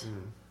readers.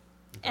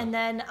 And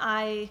then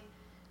I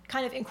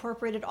kind of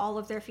incorporated all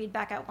of their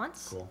feedback at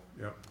once. Cool.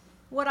 Yep.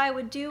 What I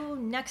would do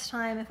next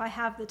time, if I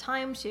have the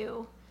time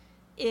to,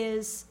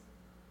 is,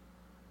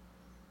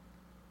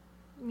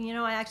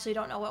 I actually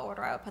don't know what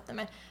order I would put them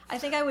in. I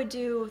think I would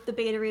do the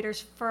beta readers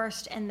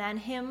first and then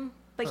him,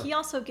 but he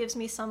also gives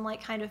me some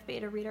like kind of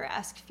beta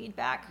reader-esque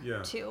feedback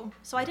too.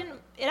 So it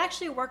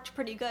actually worked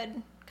pretty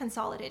good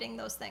consolidating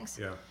those things.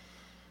 Yeah.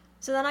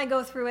 So then I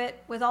go through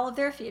it with all of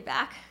their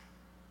feedback.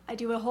 I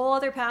do a whole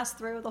other pass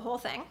through the whole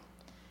thing.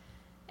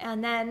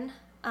 And then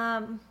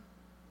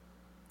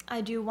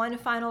I do one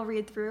final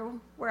read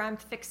through where I'm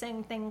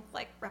fixing things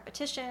like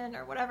repetition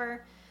or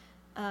whatever.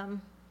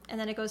 And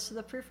then it goes to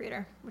the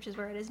proofreader, which is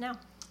where it is now.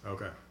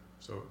 Okay.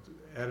 So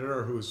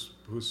editor who's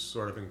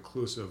sort of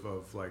inclusive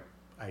of like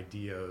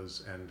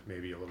ideas and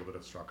maybe a little bit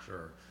of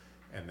structure,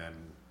 and then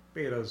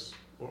betas,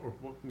 or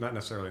not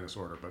necessarily in this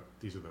order, but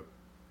these are the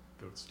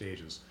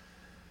stages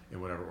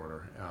in whatever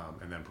order,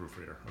 and then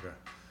proofreader. Okay.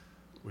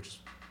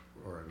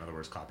 Or in other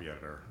words, copy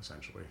editor,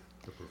 essentially,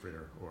 the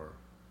proofreader, or...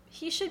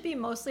 He should be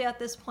mostly at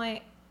this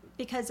point,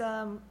 because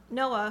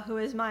Noah, who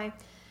is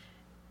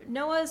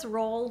Noah's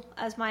role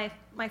as my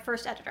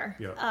first editor,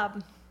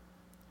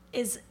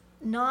 is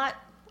not,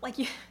 like,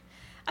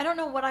 I don't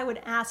know what I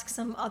would ask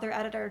some other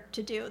editor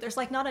to do. There's,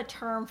 like, not a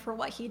term for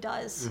what he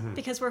does,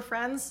 because we're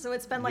friends, so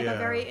it's been, like, a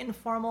very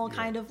informal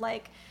kind of,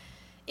 like...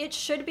 It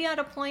should be at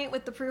a point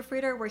with the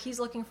proofreader where he's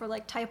looking for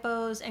like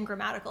typos and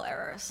grammatical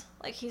errors.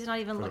 Like he's not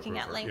even looking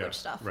at language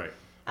stuff. Right.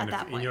 At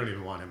that point. And you don't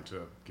even want him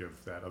to give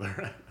that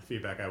other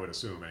feedback, I would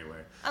assume, anyway.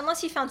 Unless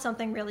he found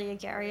something really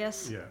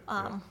egregious. Yeah.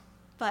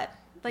 But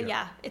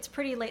it's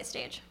pretty late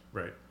stage.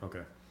 Right.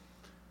 Okay.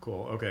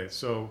 Cool. Okay.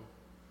 So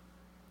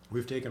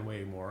we've taken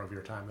way more of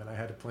your time than I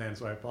had to plan,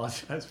 so I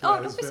apologize for that.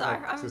 Oh, don't be sorry.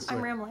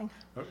 I'm rambling.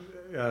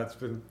 Yeah, it's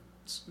been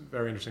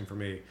very interesting for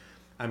me.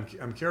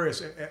 I'm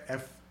curious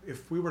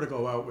if we were to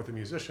go out with a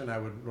musician, I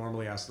would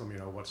normally ask them,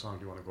 what song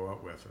do you want to go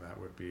out with, and that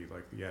would be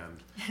like the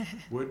end.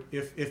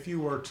 If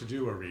you were to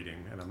do a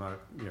reading, and I'm not,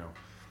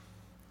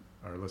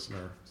 our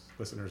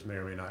listeners may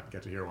or may not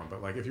get to hear one,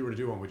 but like if you were to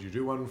do one, would you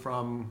do one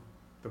from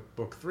the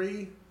book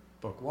 3,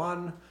 book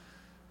 1,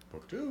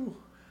 book 2?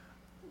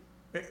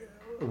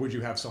 Or would you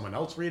have someone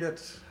else read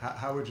it?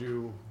 How would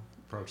you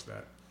approach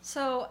that?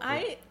 So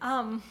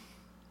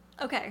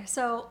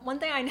so one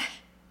thing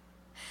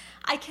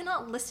I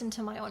cannot listen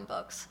to my own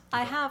books.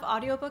 Okay. I have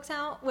audiobooks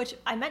out, which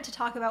I meant to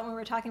talk about when we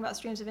were talking about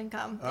streams of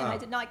income, and I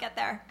did not get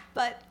there.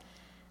 But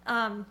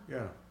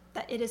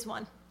that it is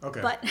one.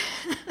 Okay. But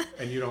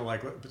and you don't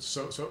like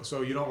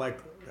so you don't like,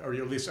 or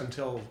at least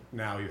until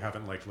now you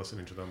haven't liked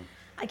listening to them.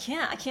 I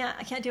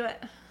can't do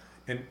it.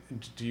 And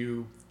do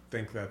you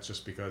think that's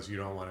just because you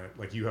don't want to,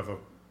 like, you have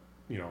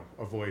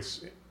a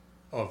voice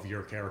of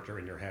your character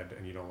in your head,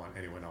 and you don't want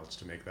anyone else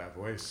to make that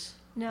voice?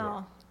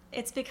 No,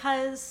 it's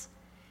because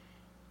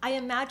I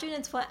imagine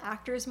it's what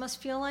actors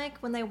must feel like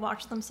when they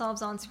watch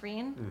themselves on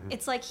screen. Mm-hmm.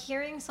 It's like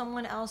hearing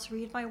someone else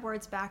read my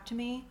words back to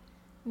me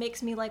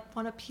makes me like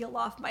want to peel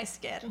off my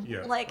skin.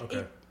 Yeah. Like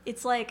okay.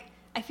 It's like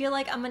I feel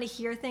like I'm going to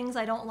hear things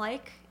I don't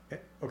like.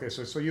 Okay,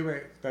 so you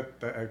may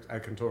that I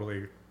can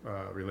totally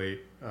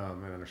relate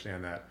and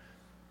understand that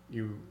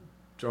you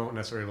don't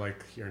necessarily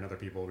like hearing other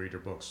people read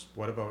your books.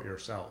 What about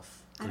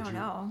yourself? I don't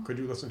know. Could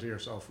you listen to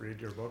yourself read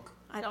your book?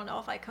 I don't know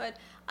if I could.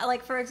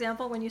 Like, for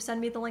example, when you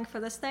send me the link for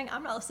this thing,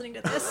 I'm not listening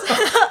to this.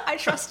 I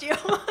trust you.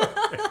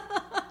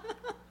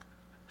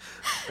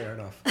 Fair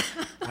enough.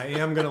 I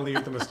am going to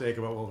leave the mistake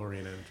about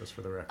Wolverine in, just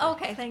for the record.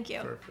 Okay, thank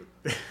you.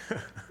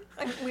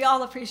 We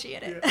all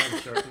appreciate it. Yeah,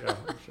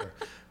 I'm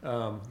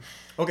sure.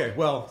 Okay,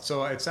 well,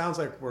 so it sounds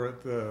like we're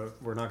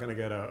not going to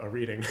get a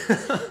reading.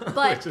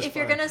 But if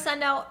you're going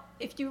to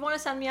if you want to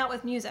send me out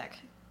with music.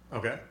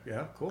 Okay,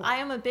 yeah, cool. I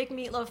am a big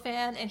Meatloaf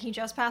fan, and he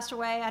just passed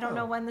away. I don't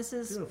know when this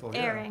is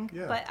airing,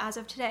 yeah. But as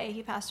of today,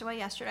 he passed away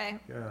yesterday.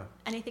 Yeah.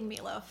 Anything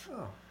Meatloaf.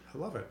 Oh, I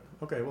love it.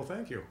 Okay, well,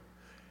 thank you.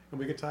 And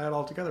we could tie it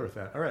all together with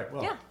that. All right,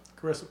 well, yeah.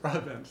 Carissa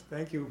Broadbent,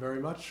 thank you very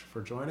much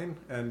for joining.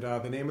 And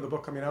the name of the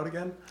book coming out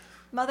again?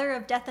 Mother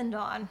of Death and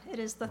Dawn. It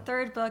is the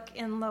third book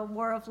in the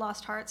War of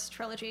Lost Hearts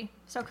trilogy.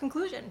 So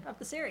conclusion of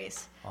the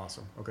series.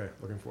 Awesome. Okay,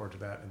 looking forward to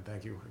that, and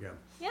thank you again.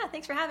 Yeah,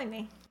 thanks for having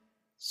me.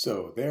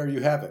 So there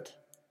you have it.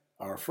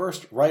 Our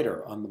first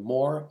writer on the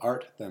More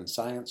Art Than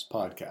Science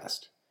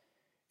podcast.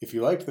 If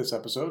you liked this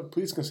episode,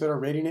 please consider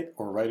rating it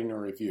or writing a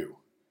review.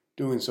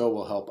 Doing so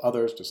will help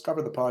others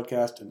discover the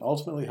podcast and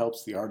ultimately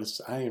helps the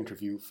artists I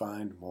interview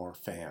find more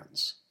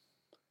fans.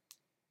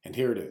 And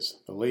here it is,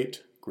 the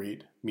late,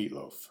 great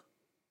Meatloaf.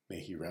 May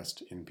he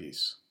rest in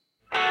peace.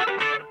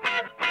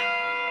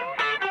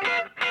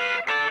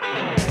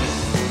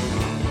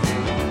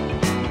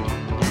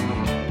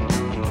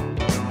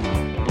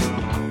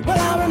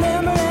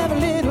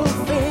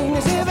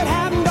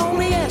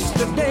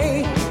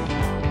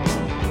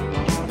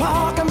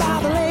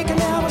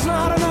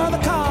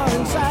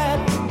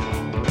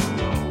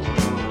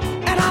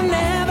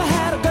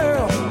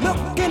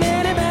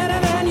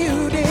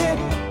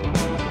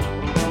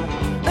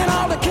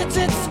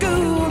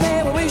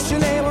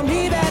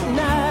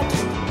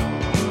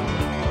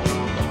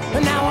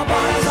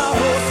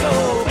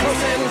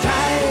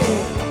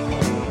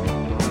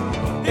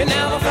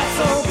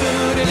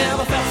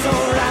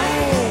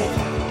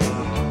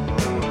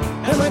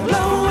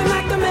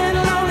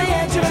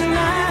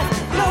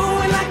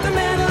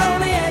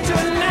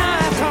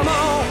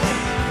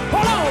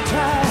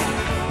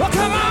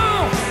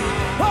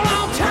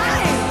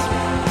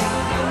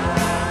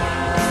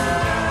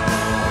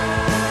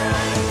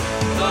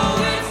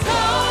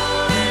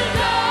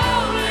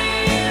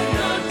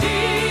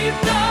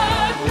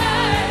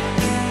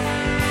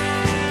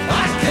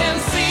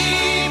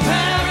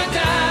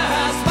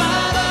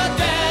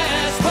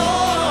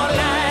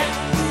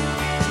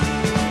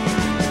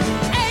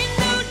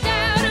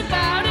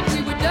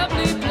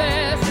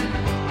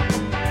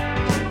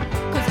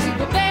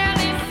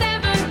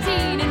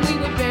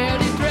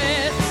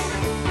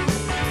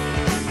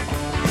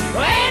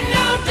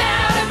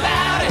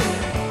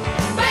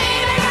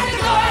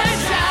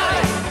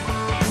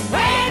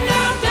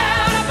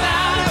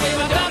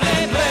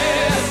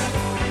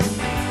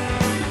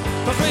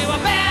 'cause we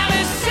were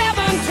barely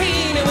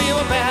 17 and we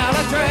were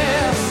barely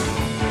dressed.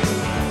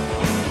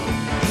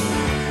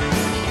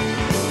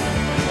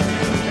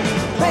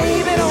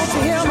 Baby, don't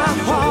you hear my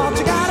heart?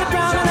 You gotta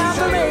drown it out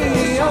the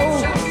radio.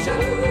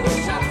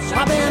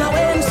 I've been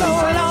waiting so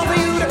long for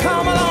you to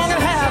come along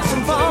and have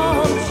some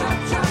fun.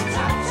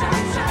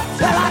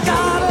 Well, I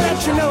gotta let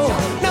you know,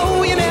 no,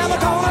 you're never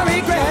gonna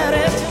regret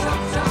it.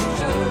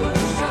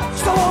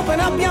 So open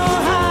up your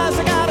eyes,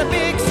 I got a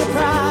big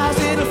surprise.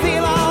 It'll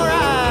feel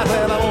alright.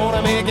 Well, I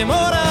wanna make your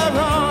motor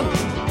run.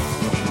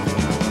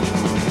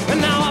 And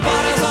now our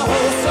bodies are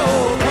whole so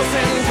close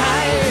and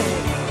tight.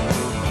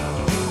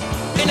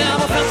 It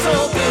never felt so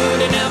good,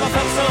 it never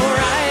felt so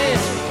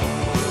right.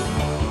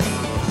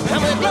 And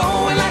we're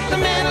glowing like the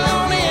metal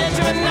on the edge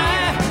of a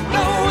knife.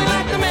 Glowing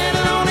like the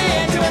metal on the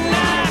edge of a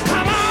knife.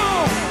 Come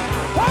on,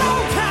 hold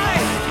on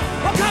tight.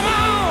 Oh, come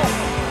on,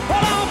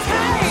 hold on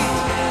tight.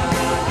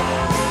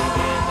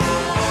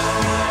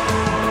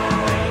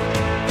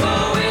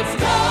 Oh, it's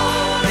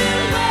cold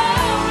and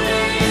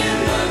lonely in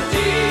the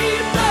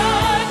deep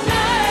dark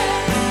night.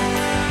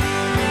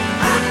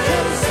 I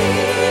can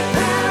see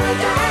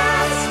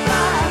paradise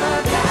by the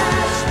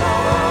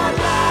dashboard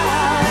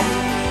light.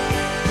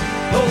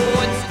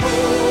 Oh, it's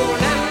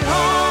cold and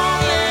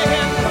lonely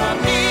in the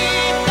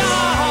deep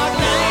dark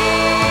night.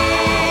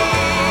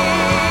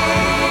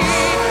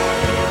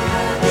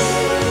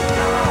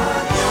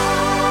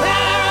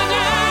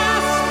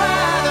 Paradise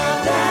by the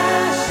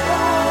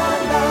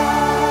dashboard light.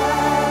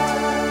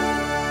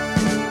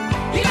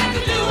 You got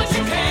to do what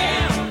you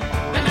can,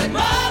 and let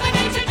Mother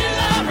Nature do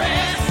the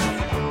rest.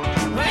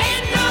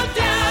 Ain't no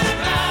doubt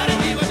about it,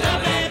 we were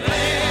doubly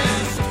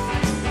blessed.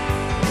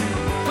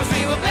 'Cause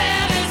we were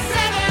barely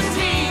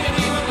 17 and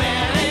we were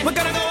barely. We're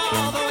gonna go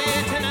all the way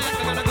tonight,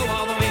 we're gonna go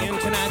all the way in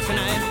tonight.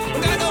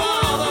 We're gonna go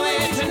all the way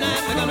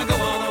tonight, we're gonna go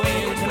all the way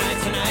in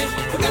tonight.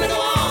 We're gonna go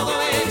all the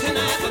way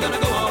tonight, we're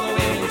gonna go all the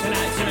way in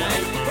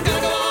tonight. We're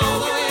gonna go all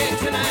the way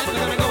tonight, we're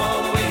gonna go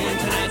all the way in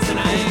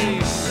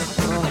tonight.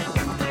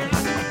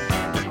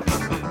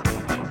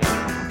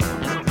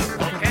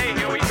 Okay,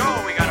 here we go.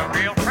 We got a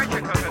real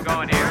pressure cooker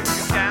going here.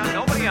 Two down,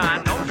 nobody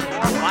on, no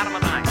score, bottom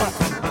of the ninth.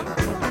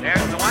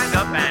 There's the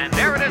windup, and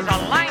there it is, a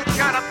line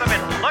shot up the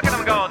middle. Look at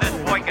him go. This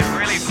boy can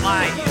really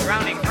fly. He's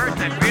rounding first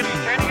and really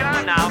turning it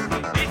on now.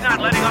 He's not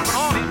letting up at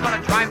all. He's going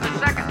to drive to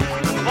second.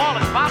 The ball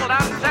is bottled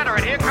out in center,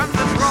 and here comes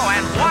the throw,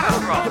 and what a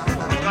throw.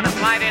 He's going to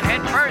slide in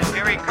head first.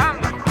 Here he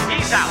comes.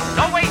 He's out.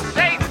 No, wait,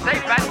 safe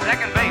at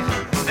second base.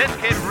 This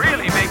kid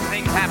really makes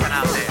things happen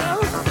out there.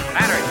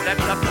 Matter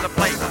steps up to the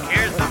plate.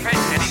 Here's the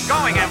pitch, and he's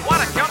going, and what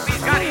a jump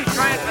he's got. He's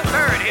trying for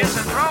third. Here's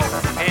the throw.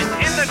 It's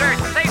in the dirt.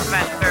 Safe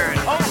at third.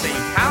 Holy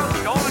cow,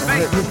 stolen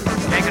base.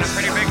 Taking a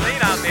pretty big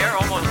lead out there,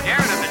 almost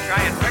daring him to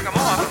try and pick him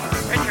off.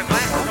 Pitcher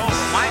glances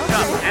over, winds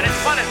up, and it's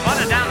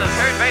bunted down the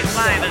third base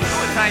line. The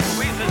suicide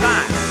squeeze is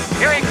on.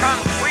 Here he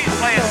comes. Squeeze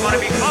play is going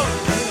to be close.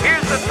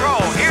 Here's the throw.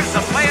 Here's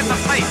the play at the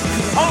plate.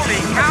 Holy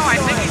cow, I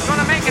think he's going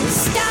to make it.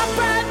 Stop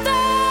right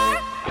there.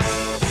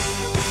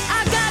 I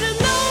gotta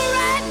know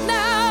right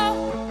now.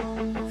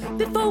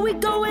 Before we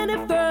go any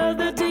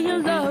further, do you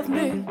love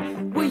me?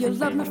 Will you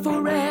love me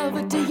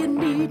forever? Do you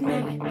need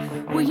me?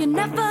 Will you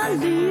never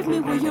leave me?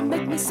 Will you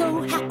make me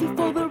so happy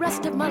for the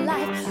rest of my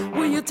life?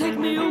 Will you take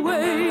me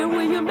away?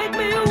 Will you make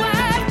me a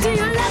wife? Do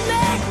you love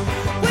me?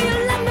 Will you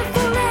love me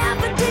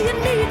forever? Do you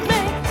need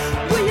me?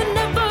 Will you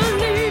never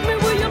leave me?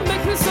 Will you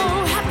make me so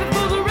happy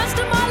for the rest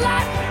of my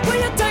life? Will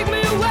you take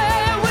me away?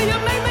 Will you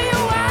make me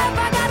a wife?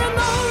 I gotta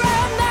know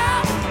right now.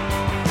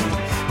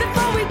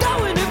 Before we go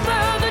any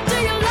further, do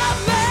you love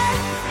me?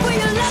 Will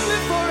you love me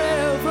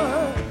forever?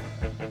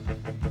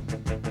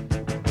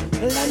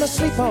 Let me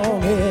sleep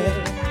on it.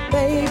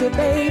 Baby,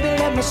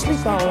 let me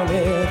sleep on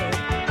it.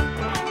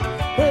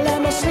 Let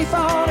me sleep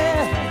on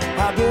it.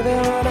 I'll give you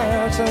an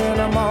answer in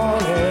the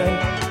morning.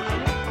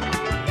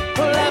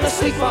 Let me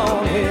sleep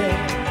on it.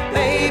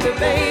 Baby,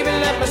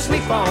 let me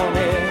sleep on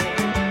it.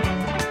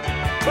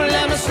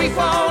 Let me sleep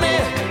on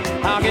it.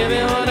 I'll give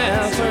you an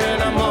answer in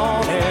the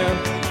morning.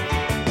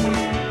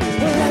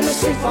 Let me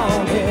sleep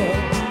on it.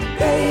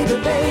 Baby,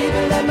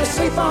 let me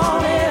sleep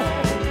on it.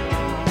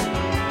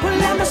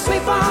 Let me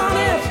sleep on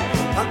it.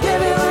 I'll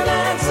give you an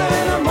answer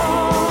in the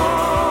morning.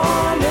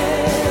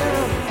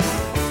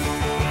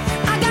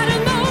 I gotta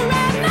know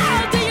right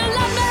now. Do you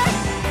love me?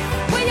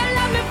 Will you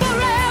love me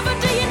forever?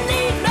 Do you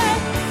need me?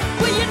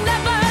 Will you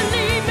never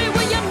leave me?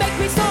 Will you make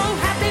me so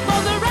happy for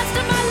the rest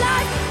of my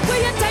life?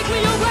 Will you take me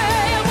away?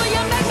 Will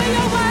you make me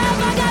your wife?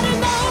 I gotta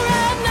know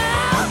right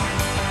now.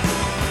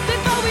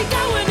 Before we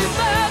go any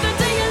further,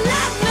 do you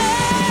love me?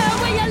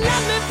 Will you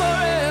love me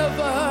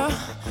forever?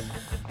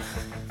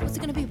 What's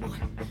it gonna be, boy?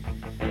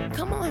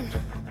 Come on.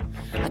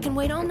 I can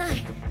wait all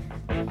night.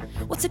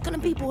 What's it gonna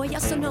be, boy?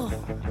 Yes or no?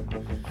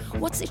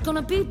 What's it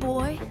gonna be,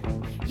 boy?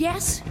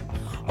 Yes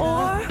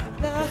or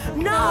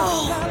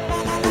no?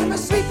 Let me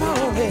sleep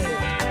on it.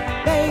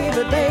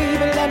 Baby,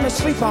 let me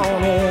sleep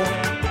on it.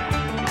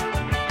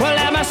 Well,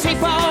 let me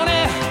sleep on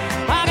it.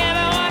 I'll give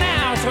you an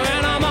answer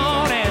in the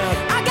morning.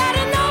 I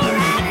gotta know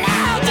right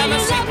now. Let me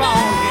sleep on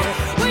it.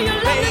 Will you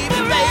let me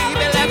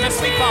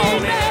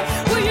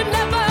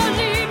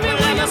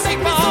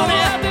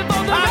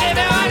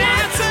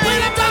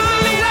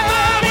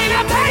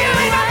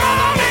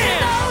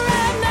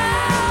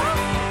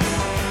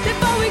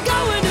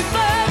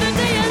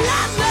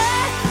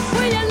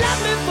Will you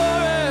love me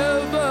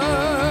forever?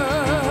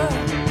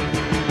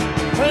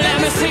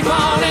 Let me sleep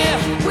on